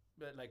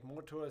 like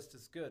more tourists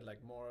is good,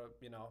 like more,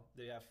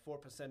 they have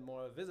 4%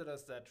 more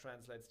visitors, that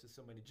translates to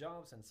so many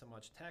jobs and so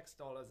much tax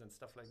dollars and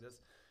stuff like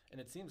this.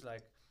 And it seems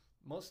like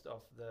most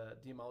of the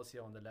DMOs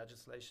here on the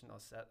legislation are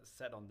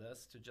set on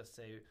this to just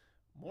say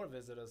more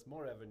visitors,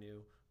 more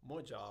revenue,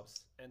 more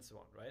jobs, and so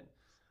on, right?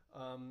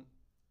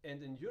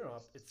 And in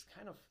Europe, it's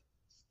kind of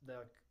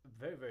they're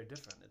very, very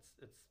different.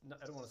 It's not,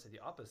 I don't want to say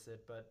the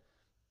opposite, but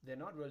they're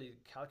not really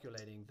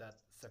calculating that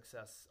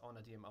success on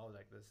a DMO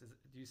like this.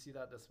 Do you see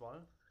that as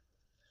well?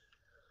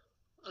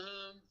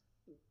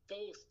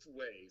 Both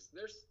ways.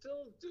 They're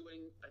still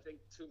doing, I think,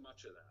 too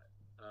much of that.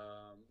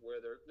 Where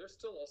they're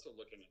still also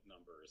looking at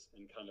numbers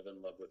and kind of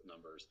in love with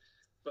numbers,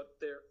 but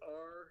there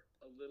are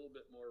a little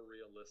bit more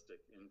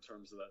realistic in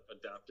terms of that,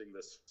 adapting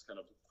this kind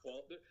of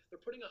quality. They're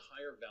putting a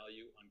higher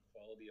value on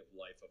quality of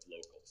life of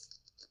locals,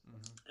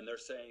 and they're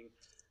saying,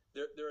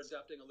 they're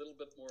adapting a little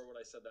bit more what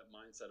I said, that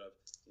mindset of,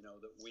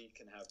 that we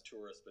can have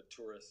tourists, but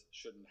tourists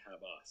shouldn't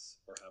have us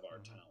or have our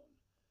town.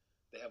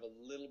 They have a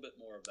little bit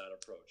more of that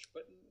approach,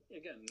 but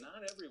again,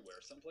 not everywhere.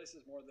 Some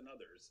places more than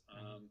others.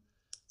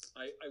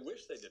 I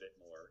wish they did it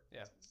more.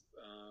 Yeah.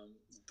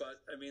 But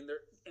I mean,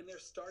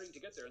 they're starting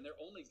to get there, and they're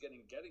only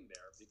getting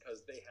there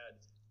because they had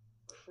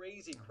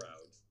crazy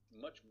crowds,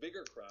 much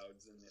bigger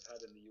crowds than they've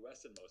had in the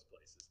U.S. in most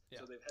places.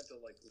 Yeah. So they've had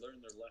to learn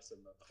their lesson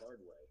the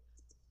hard way.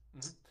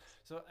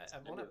 So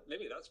I want to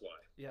maybe that's why.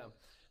 Yeah.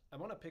 I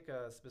want to pick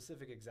a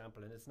specific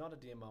example, and it's not a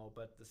DMO,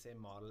 but the same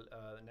model.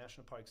 The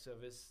National Park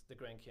Service, the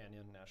Grand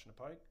Canyon National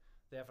Park,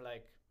 they have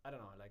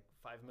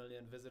 5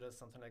 million visitors,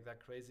 something like that,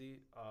 crazy,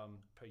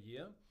 per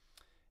year.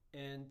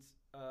 And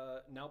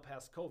now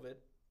past COVID,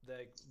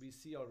 we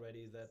see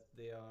already that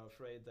they are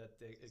afraid that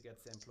it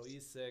gets the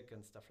employees sick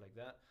and stuff like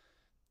that.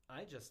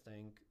 I just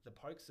think the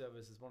Park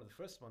Service is one of the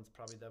first ones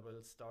probably that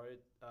will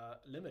start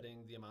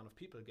limiting the amount of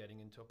people getting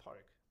into a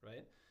park,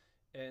 right?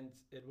 And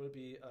it will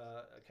be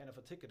a kind of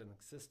a ticketing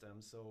system.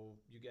 So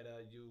you get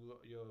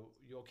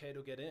you're okay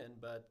to get in,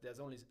 but there's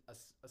only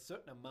a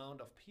certain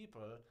amount of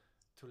people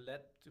to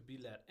be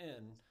let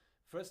in.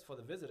 First for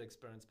the visit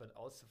experience, but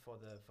also for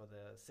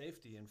the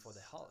safety and for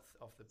the health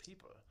of the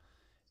people.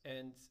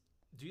 And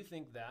do you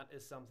think that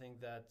is something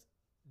that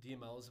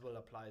DMOs will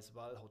apply as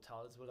well?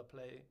 Hotels will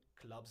apply,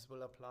 clubs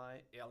will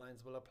apply,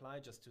 airlines will apply,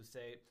 just to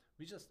say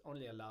we just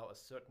only allow a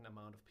certain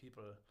amount of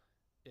people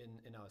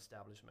in our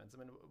establishments. I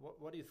mean,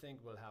 what do you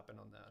think will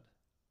happen on that?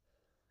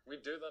 We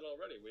do that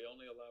already. We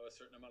only allow a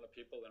certain amount of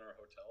people in our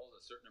hotels, a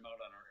certain amount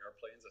on our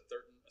airplanes, a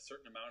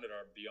certain amount at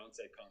our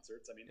Beyonce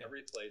concerts. I mean,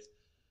 every place.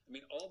 I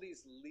mean, all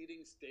these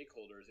leading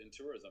stakeholders in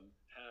tourism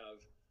have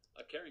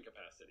a carrying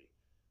capacity.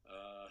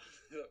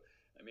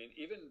 I mean,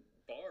 even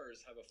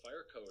bars have a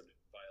fire code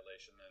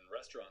violation, and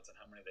restaurants on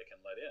how many they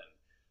can let in.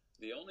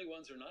 The only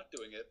ones who are not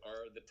doing it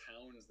are the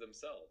towns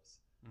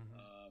themselves.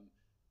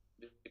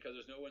 Because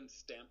there's no one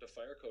stamped a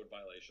fire code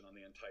violation on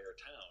the entire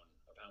town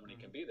of how many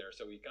can be there.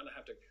 So we kind of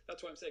have to,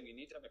 that's why I'm saying you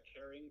need to have a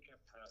carrying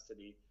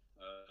capacity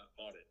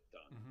audit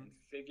done and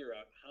figure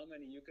out how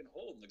many you can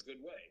hold in a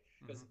good way.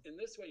 Because in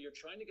this way, you're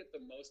trying to get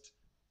the most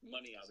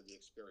money out of the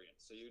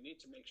experience. So you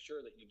need to make sure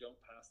that you don't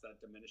pass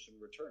that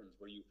diminishing returns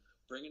where you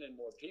bringing in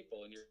more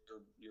people and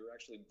you're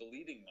actually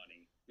bleeding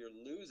money. You're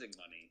losing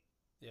money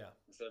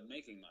instead of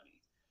making money.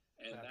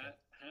 And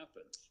that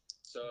happens.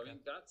 So I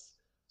mean,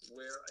 that's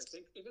where I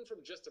think, even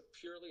from just a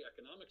purely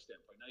economic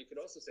standpoint, now you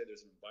could also say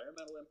there's an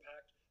environmental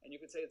impact, and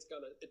you could say it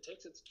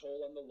takes its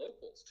toll on the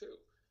locals too.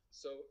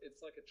 So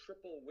it's like a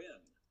triple win.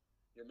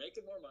 You're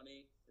making more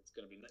money. It's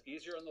going to be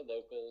easier on the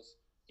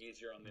locals,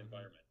 easier on the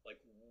environment.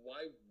 Like,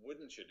 why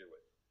wouldn't you do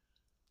it?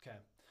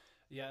 Okay.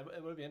 Yeah,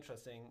 it will be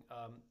interesting.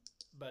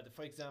 But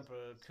for example,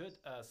 could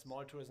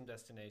small tourism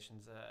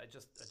destinations, I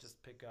just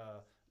pick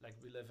like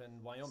we live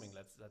in Wyoming.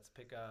 Let's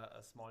pick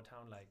a small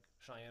town like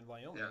Cheyenne,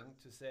 Wyoming,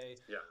 to say,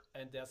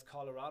 and there's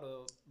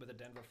Colorado with the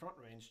Denver Front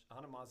Range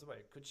 100 miles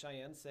away. Could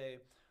Cheyenne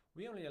say,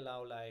 we only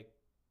allow like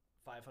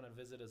 500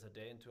 visitors a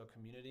day into a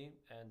community,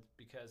 and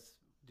because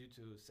due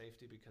to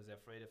safety, because they're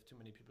afraid if too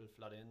many people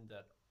flood in,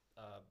 that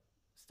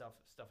stuff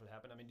will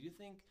happen. I mean, do you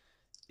think,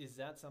 is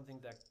that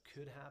something that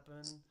could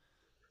happen?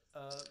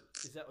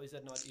 Is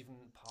that not even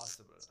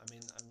possible? I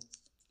mean,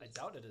 I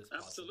doubt it is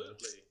possible.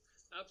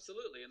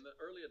 Absolutely. And the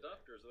early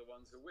adopters are the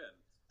ones who win.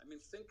 I mean,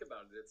 think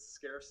about it. It's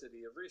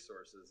scarcity of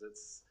resources.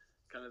 It's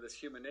kind of this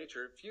human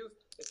nature. If you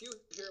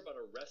hear about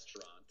a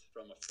restaurant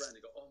from a friend,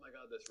 you go, oh my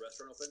God, this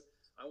restaurant opened,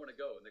 I want to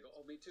go. And they go,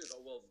 oh, me too. Go,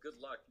 well, good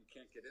luck. You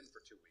can't get in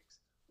for 2 weeks.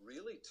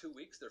 Really? 2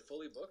 weeks? They're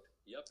fully booked?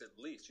 Yep, at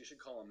least. You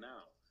should call them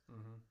now.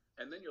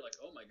 And then you're like,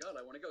 oh my God,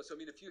 I want to go. So, I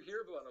mean, if you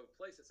hear about a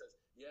place that says,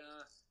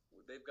 yeah,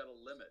 they've got a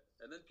limit,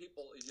 and then you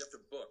have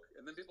to book,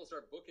 and then people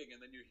start booking, and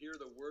then you hear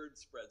the word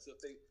spread. So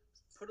if they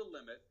put a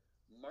limit,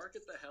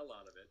 market the hell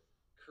out of it,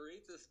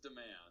 create this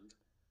demand,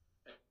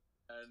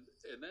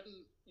 and then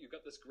you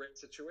got this great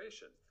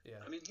situation. Yeah.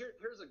 I mean,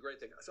 here's a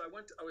great thing. So I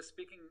was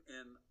speaking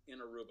in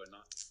Aruba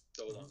not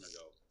so long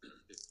ago,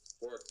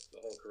 before the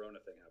whole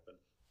Corona thing happened.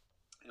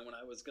 And when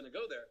I was going to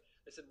go there,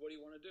 they said, what do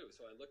you want to do?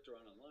 So I looked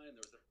around online.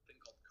 There was a thing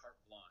called Carte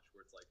Blanche,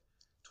 where it's like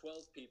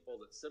 12 people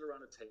that sit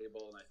around a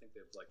table, and I think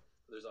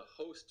there's a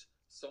host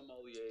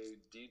sommelier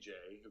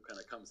DJ who kind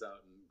of comes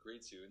out and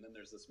greets you, and then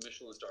there's this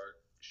Michelin star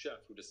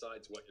chef who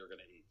decides what you're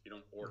going to eat. You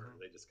don't order;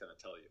 they just kind of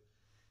tell you.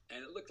 And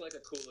it looked like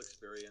a cool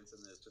experience,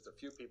 and there's just a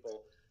few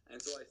people.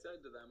 And so I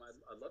said to them,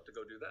 I'd love to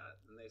go do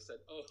that. And they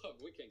said, oh,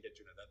 we can't get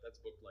you to that. That's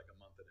booked like a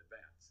month in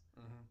advance,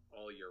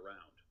 all year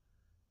round.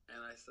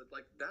 And I said,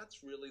 like,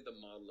 that's really the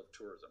model of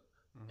tourism.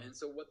 And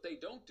so what they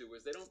don't do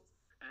is they don't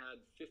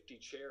add 50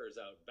 chairs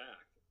out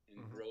back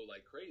and grow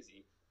like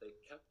crazy. They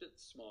kept it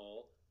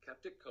small,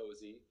 kept it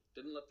cozy,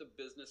 didn't let the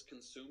business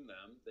consume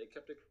them. They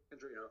kept it,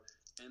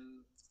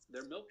 and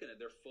they're milking it.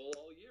 They're full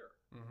all year.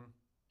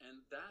 And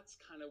that's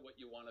kind of what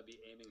you want to be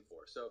aiming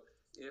for. So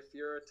if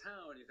you're a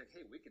town, you think,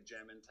 hey, we could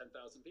jam in 10,000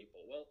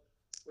 people. Well,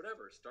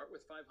 whatever. Start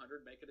with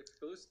 500, make it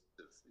exclusive.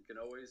 You can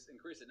always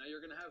increase it. Now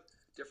you're going to have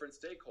different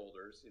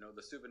stakeholders.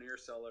 The souvenir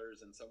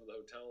sellers and some of the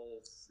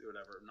hotels,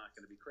 whatever. I'm not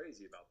going to be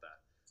crazy about that.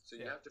 So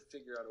you have to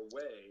figure out a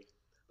way.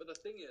 But the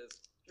thing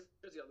is,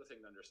 here's the other thing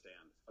to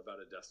understand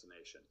about a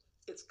destination.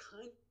 It's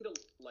kind of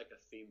like a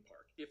theme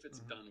park if it's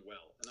done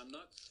well. And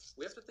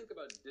we have to think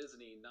about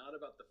Disney, not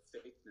about the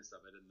fakeness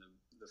of it and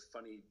the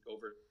funny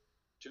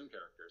overtune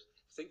characters.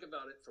 Think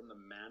about it from the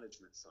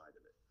management side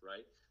of it,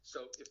 right?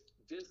 So if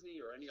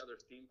Disney or any other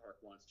theme park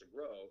wants to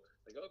grow,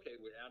 they go, okay,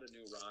 we add a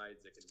new ride,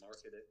 they can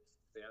market it.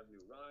 If they add a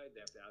new ride,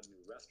 they have to add a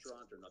new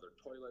restaurant or another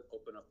toilet,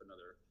 open up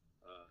another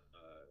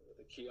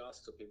the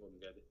kiosk so people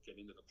can get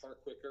into the park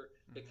quicker.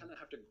 They kind of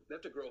have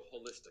to grow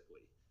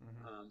holistically.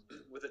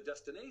 With a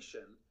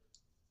destination,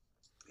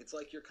 it's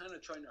like you're kind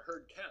of trying to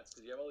herd cats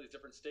because you have all these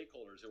different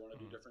stakeholders who want to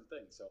do different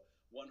things. So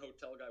one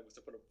hotel guy wants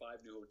to put up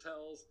 5 new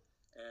hotels,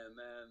 and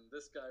then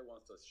this guy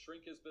wants to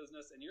shrink his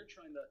business, and you're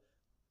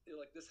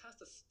like, this has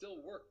to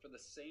still work for the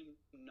same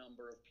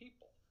number of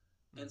people.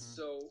 And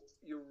so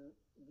you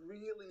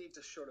really need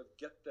to sort of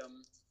get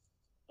them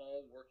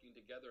all working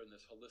together in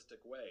this holistic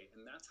way,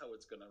 and that's how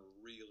it's going to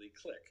really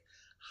click.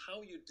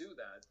 How you do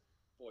that,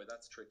 boy,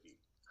 that's tricky.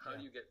 How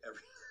do you get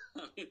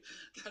I mean,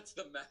 that's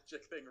the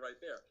magic thing right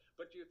there.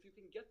 But if you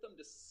can get them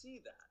to see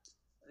that,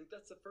 I think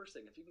that's the first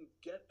thing. If you can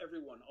get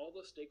everyone, all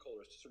those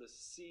stakeholders, to sort of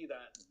see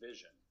that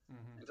vision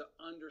and to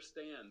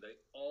understand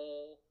that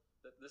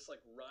this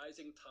like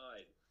rising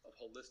tide of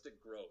holistic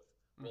growth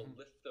will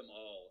lift them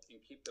all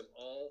and keep them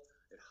all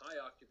at high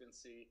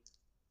occupancy,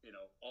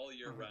 all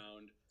year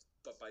round,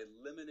 but by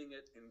limiting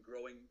it and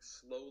growing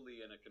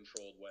slowly in a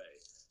controlled way,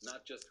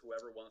 not just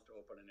whoever wants to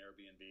open an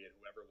Airbnb and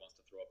whoever wants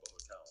to throw up a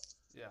hotel.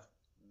 Yeah.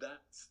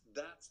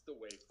 That's the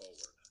way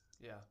forward.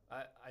 Yeah,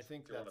 I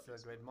think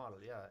that's a great model.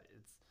 Yeah,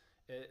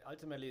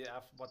 ultimately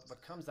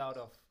what comes out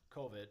of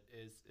COVID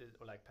is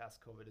or like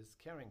past COVID is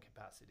carrying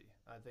capacity.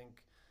 I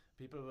think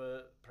people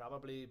will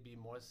probably be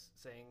more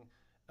saying,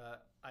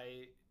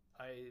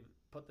 I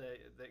put the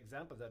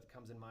example that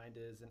comes in mind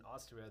is in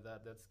Austria,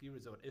 that ski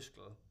resort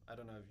Ischgl. I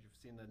don't know if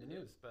you've seen that in the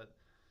news, but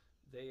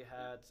they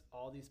had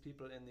all these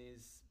people in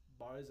these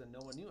bars and no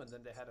one knew, and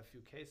then they had a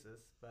few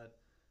cases, but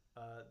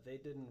they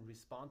didn't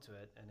respond to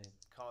it, and it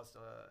caused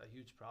a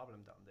huge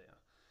problem down there.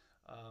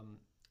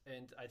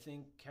 And I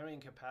think carrying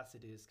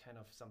capacity is kind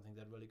of something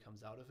that really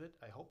comes out of it.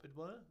 I hope it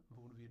will.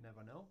 We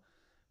never know.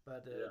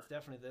 But it's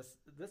definitely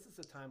this is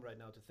the time right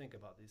now to think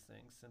about these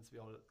things, since we're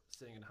all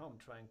sitting at home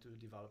trying to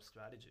develop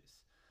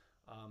strategies.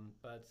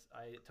 But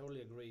I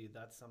totally agree.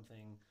 That's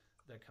something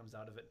that comes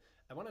out of it.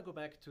 I want to go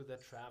back to the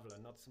traveler,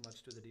 not so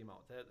much to the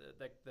demo.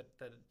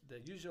 The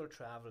usual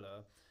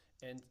traveler,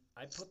 and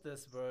I put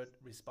this word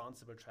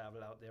responsible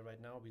travel out there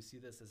right now. We see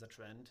this as a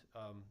trend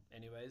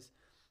anyways.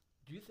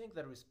 Do you think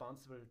that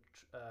responsible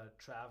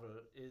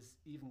travel is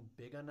even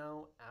bigger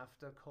now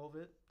after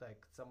COVID?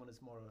 Like someone is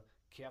more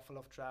careful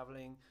of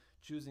traveling,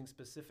 choosing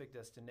specific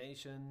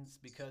destinations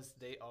because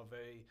they are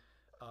very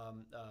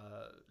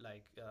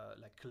like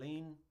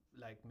clean,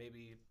 like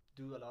maybe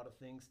do a lot of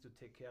things to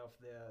take care of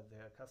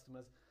their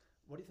customers.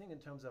 What do you think in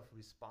terms of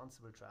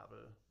responsible travel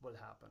will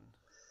happen?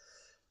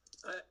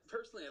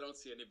 Personally, I don't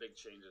see any big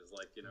changes.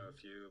 Like, if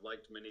you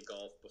liked mini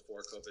golf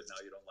before COVID, now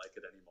you don't like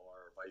it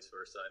anymore, or vice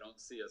versa. I don't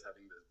see us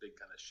having this big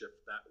kind of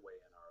shift that way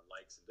in our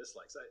likes and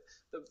dislikes.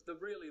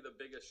 The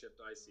biggest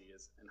shift I see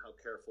is in how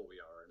careful we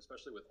are, and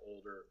especially with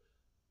older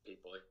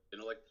people.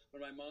 Like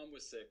when my mom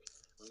was sick,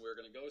 when we were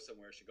going to go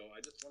somewhere, she'd go, I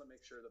just want to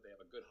make sure that they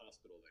have a good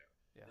hospital there.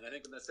 Yeah. And I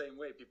think in the same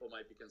way, people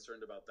might be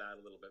concerned about that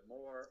a little bit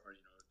more, or,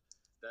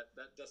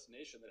 that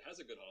destination that has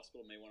a good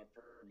hospital may want to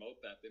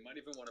promote that. They might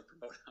even want to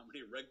promote how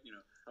many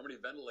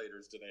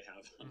ventilators do they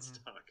have on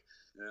stock.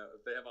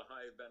 If they have a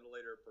high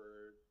ventilator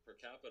per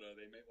capita,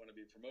 they may want to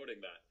be promoting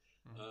that.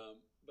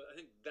 But I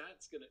think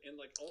that's going to, and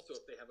like also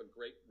if they have a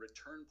great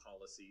return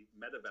policy,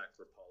 medevac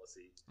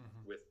policy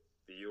with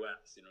the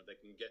U.S., they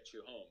can get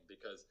you home,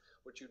 because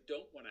what you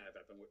don't want to have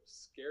happen, what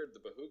scared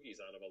the bahoogies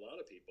out of a lot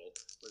of people,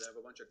 would have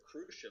a bunch of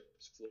cruise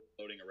ships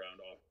floating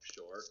around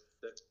offshore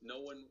that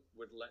no one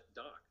would let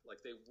dock.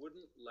 Like they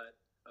wouldn't let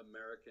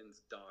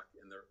Americans dock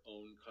in their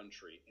own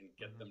country and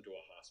get them to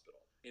a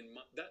hospital.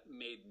 That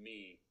made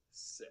me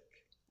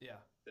sick.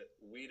 Yeah. That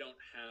we don't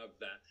have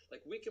that.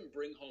 Like we can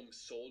bring home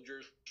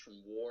soldiers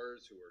from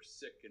wars who are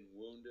sick and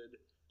wounded,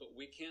 but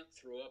we can't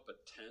throw up a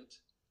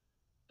tent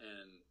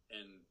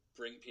and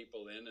bring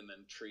people in and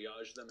then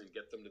triage them and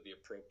get them to the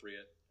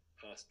appropriate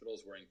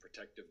hospitals wearing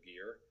protective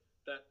gear.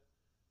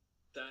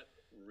 That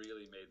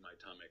really made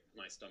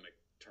my stomach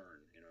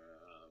turn.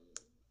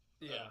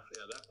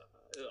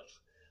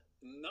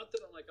 Not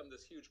that I'm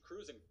this huge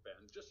cruising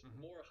fan, just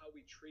more how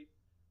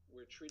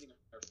we're treating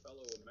our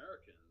fellow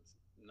Americans,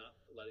 not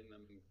letting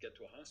them get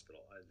to a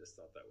hospital. I just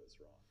thought that was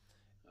wrong.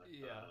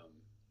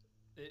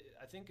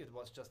 I think it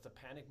was just a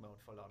panic mode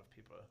for a lot of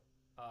people.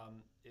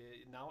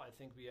 Now I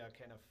think we are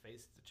kind of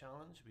faced the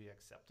challenge. We're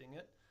accepting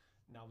it.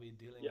 Now we're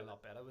dealing a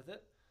lot better with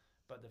it.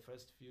 But the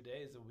first few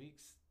days or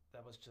weeks,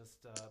 that was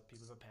just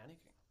people were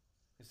panicking.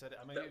 You said,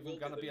 am I even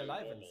going to be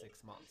alive in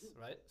 6 months,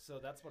 right? So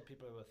that's what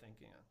people were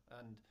thinking.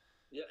 And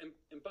yeah,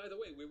 and by the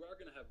way, we are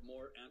going to have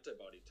more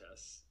antibody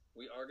tests.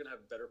 We are going to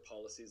have better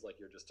policies like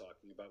you're just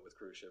talking about with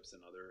cruise ships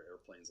and other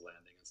airplanes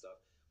landing and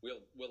stuff.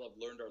 We'll have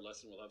learned our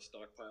lesson. We'll have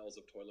stockpiles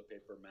of toilet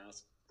paper,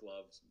 masks,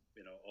 gloves,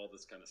 all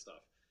this kind of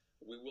stuff.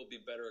 We will be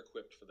better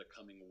equipped for the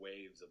coming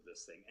waves of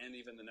this thing and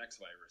even the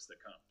next virus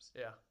that comes.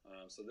 Yeah.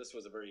 So this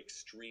was a very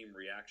extreme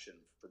reaction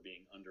for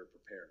being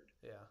underprepared.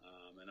 Yeah.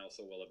 And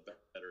also we'll have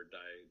better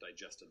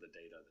digested the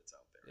data that's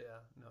out there. Yeah,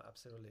 no,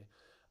 absolutely.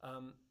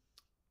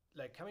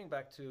 Like coming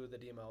back to the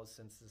DMOs,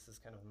 since this is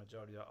kind of the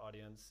majority of our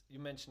audience, you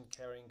mentioned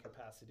carrying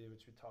capacity,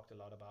 which we talked a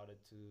lot about it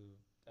to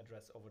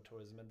address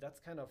over-tourism. And that's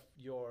kind of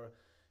your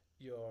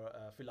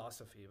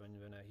philosophy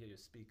when I hear you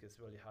speak, is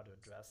really how to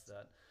address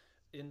that.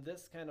 In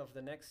this kind of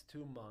the next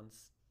 2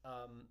 months,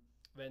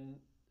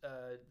 when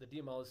the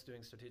DMO is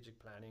doing strategic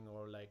planning,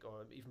 or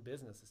even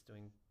business is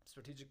doing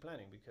strategic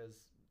planning,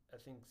 because I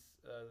think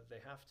they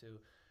have to,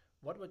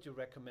 what would you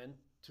recommend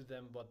to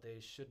them what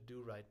they should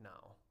do right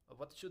now?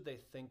 What should they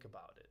think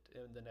about it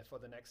for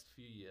the next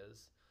few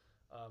years?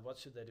 What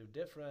should they do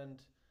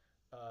different?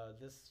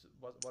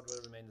 What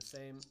will remain the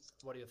same?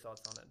 What are your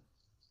thoughts on it?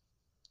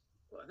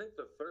 Well, I think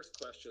the first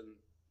question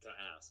to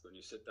ask when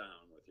you sit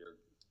down with your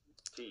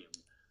team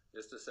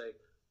is to say,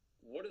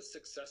 what is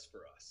success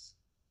for us?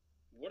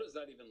 What does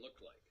that even look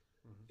like?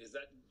 Mm-hmm. Is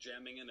that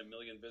jamming in 1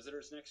 million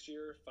visitors next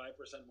year, 5%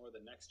 more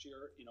than next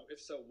year?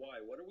 If so,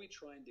 why? What are we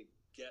trying to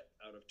get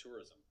out of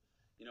tourism?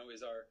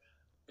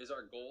 Is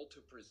our goal to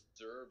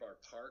preserve our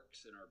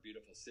parks and our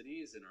beautiful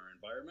cities and our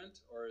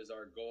environment, or is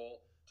our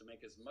goal to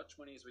make as much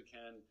money as we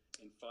can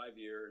in 5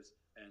 years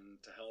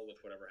and to hell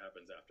with whatever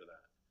happens after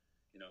that?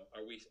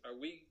 Are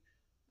we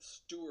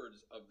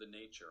stewards of the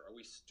nature? Are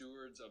we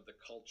stewards of the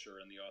culture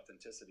and the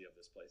authenticity of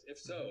this place?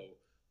 If so,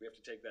 we have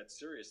to take that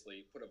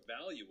seriously, put a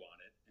value on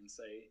it, and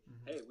say,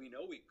 hey, we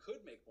know we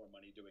could make more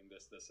money doing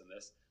this, this, and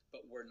this,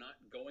 but we're not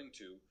going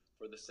to,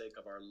 for the sake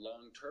of our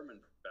long-term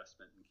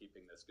investment in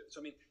keeping this good.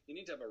 So, you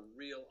need to have a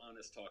real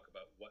honest talk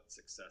about what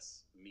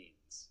success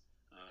means,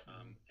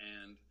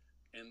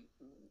 and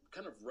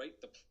kind of write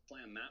the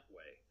plan that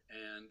way.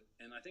 And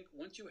I think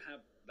once you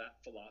have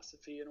that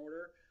philosophy in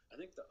order, I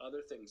think the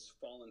other things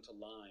fall into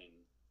line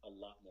a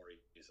lot more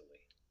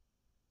easily.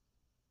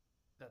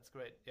 That's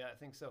great. Yeah, I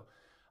think so.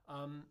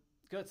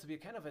 Good. So we're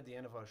kind of at the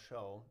end of our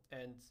show,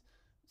 and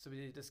so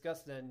we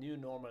discussed the new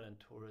normal in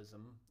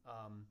tourism.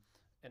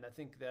 And I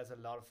think there's a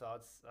lot of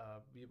thoughts.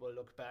 We will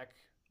look back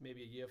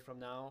maybe a year from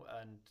now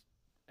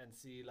and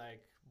see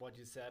like what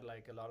you said,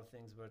 like a lot of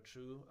things were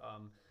true.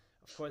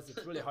 Of course,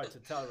 it's really hard to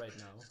tell right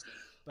now,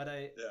 but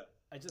I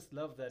just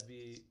love that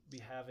we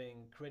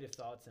having creative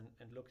thoughts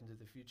and look into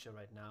the future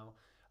right now.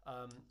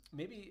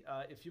 Maybe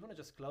if you want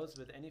to just close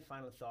with any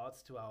final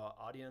thoughts to our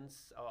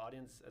audience,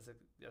 as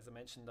I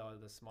mentioned, are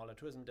the smaller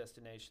tourism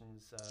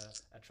destinations,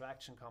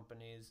 attraction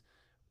companies.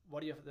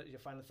 What are your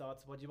final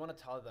thoughts? What do you want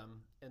to tell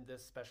them in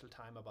this special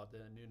time about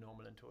the new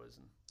normal in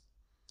tourism?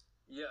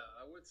 Yeah,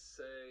 I would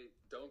say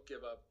don't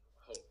give up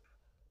hope.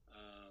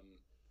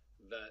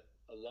 That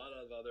a lot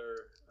of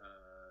other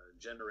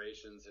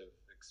generations have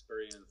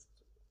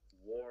experienced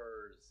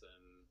wars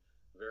and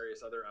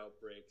various other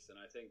outbreaks, and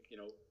I think,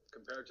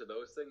 compared to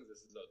those things,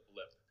 this is a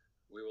blip.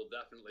 We will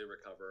definitely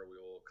recover.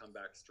 We will come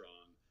back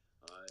strong.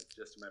 It's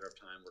just a matter of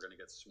time. We're going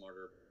to get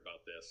smarter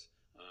about this.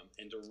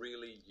 And to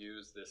really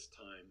use this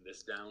time,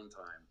 this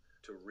downtime,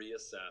 to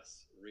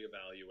reassess,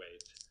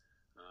 reevaluate,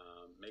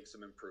 make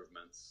some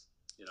improvements.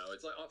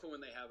 It's like often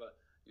when they have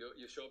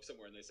you show up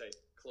somewhere and they say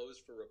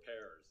closed for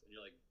repairs, and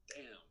you're like,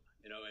 damn,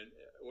 and I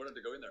wanted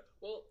to go in there.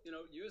 Well,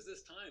 use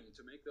this time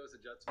to make those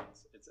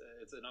adjustments.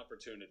 It's an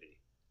opportunity.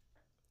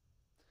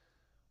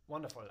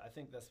 Wonderful. I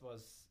think this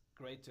was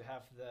great to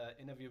have the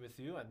interview with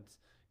you and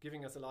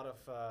giving us a lot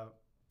of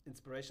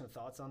inspirational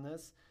thoughts on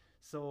this.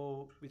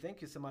 So we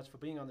thank you so much for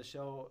being on the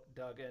show,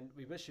 Doug, and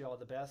we wish you all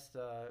the best.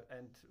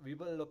 And we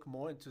will look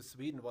more into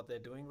Sweden, what they're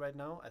doing right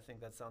now. I think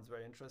that sounds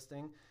very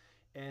interesting.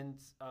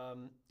 And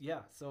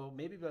so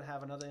maybe we'll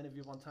have another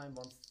interview one time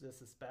once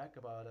this is back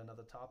about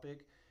another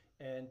topic.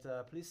 And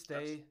please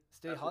stay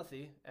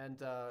healthy and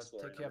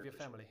take care of your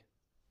family.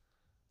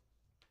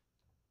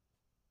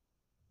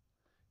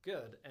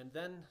 Good. And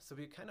then, so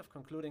we're kind of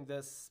concluding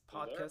this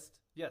podcast.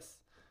 Yes.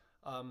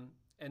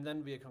 And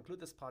then we conclude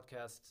this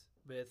podcast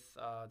with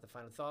the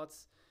final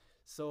thoughts.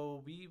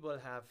 So we will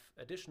have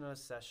additional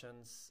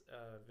sessions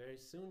very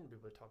soon. We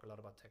will talk a lot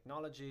about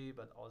technology,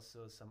 but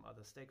also some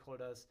other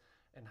stakeholders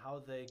and how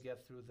they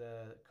get through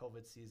the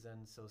COVID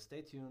season. So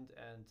stay tuned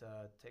and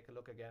take a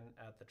look again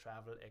at the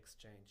Travel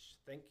Exchange.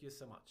 Thank you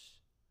so much.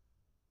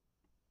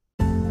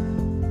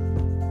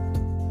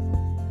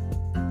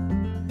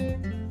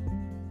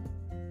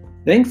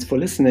 Thanks for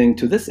listening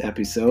to this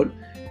episode.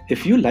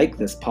 If you like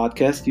this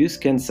podcast, you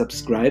can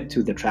subscribe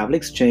to the Travel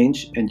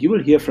Exchange and you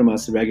will hear from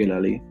us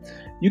regularly.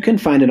 You can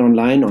find it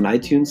online on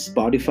iTunes,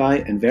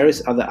 Spotify, and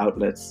various other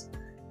outlets.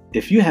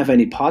 If you have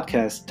any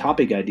podcast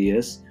topic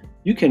ideas,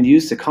 you can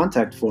use the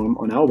contact form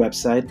on our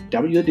website,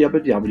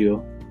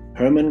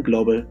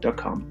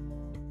 www.hermanglobal.com.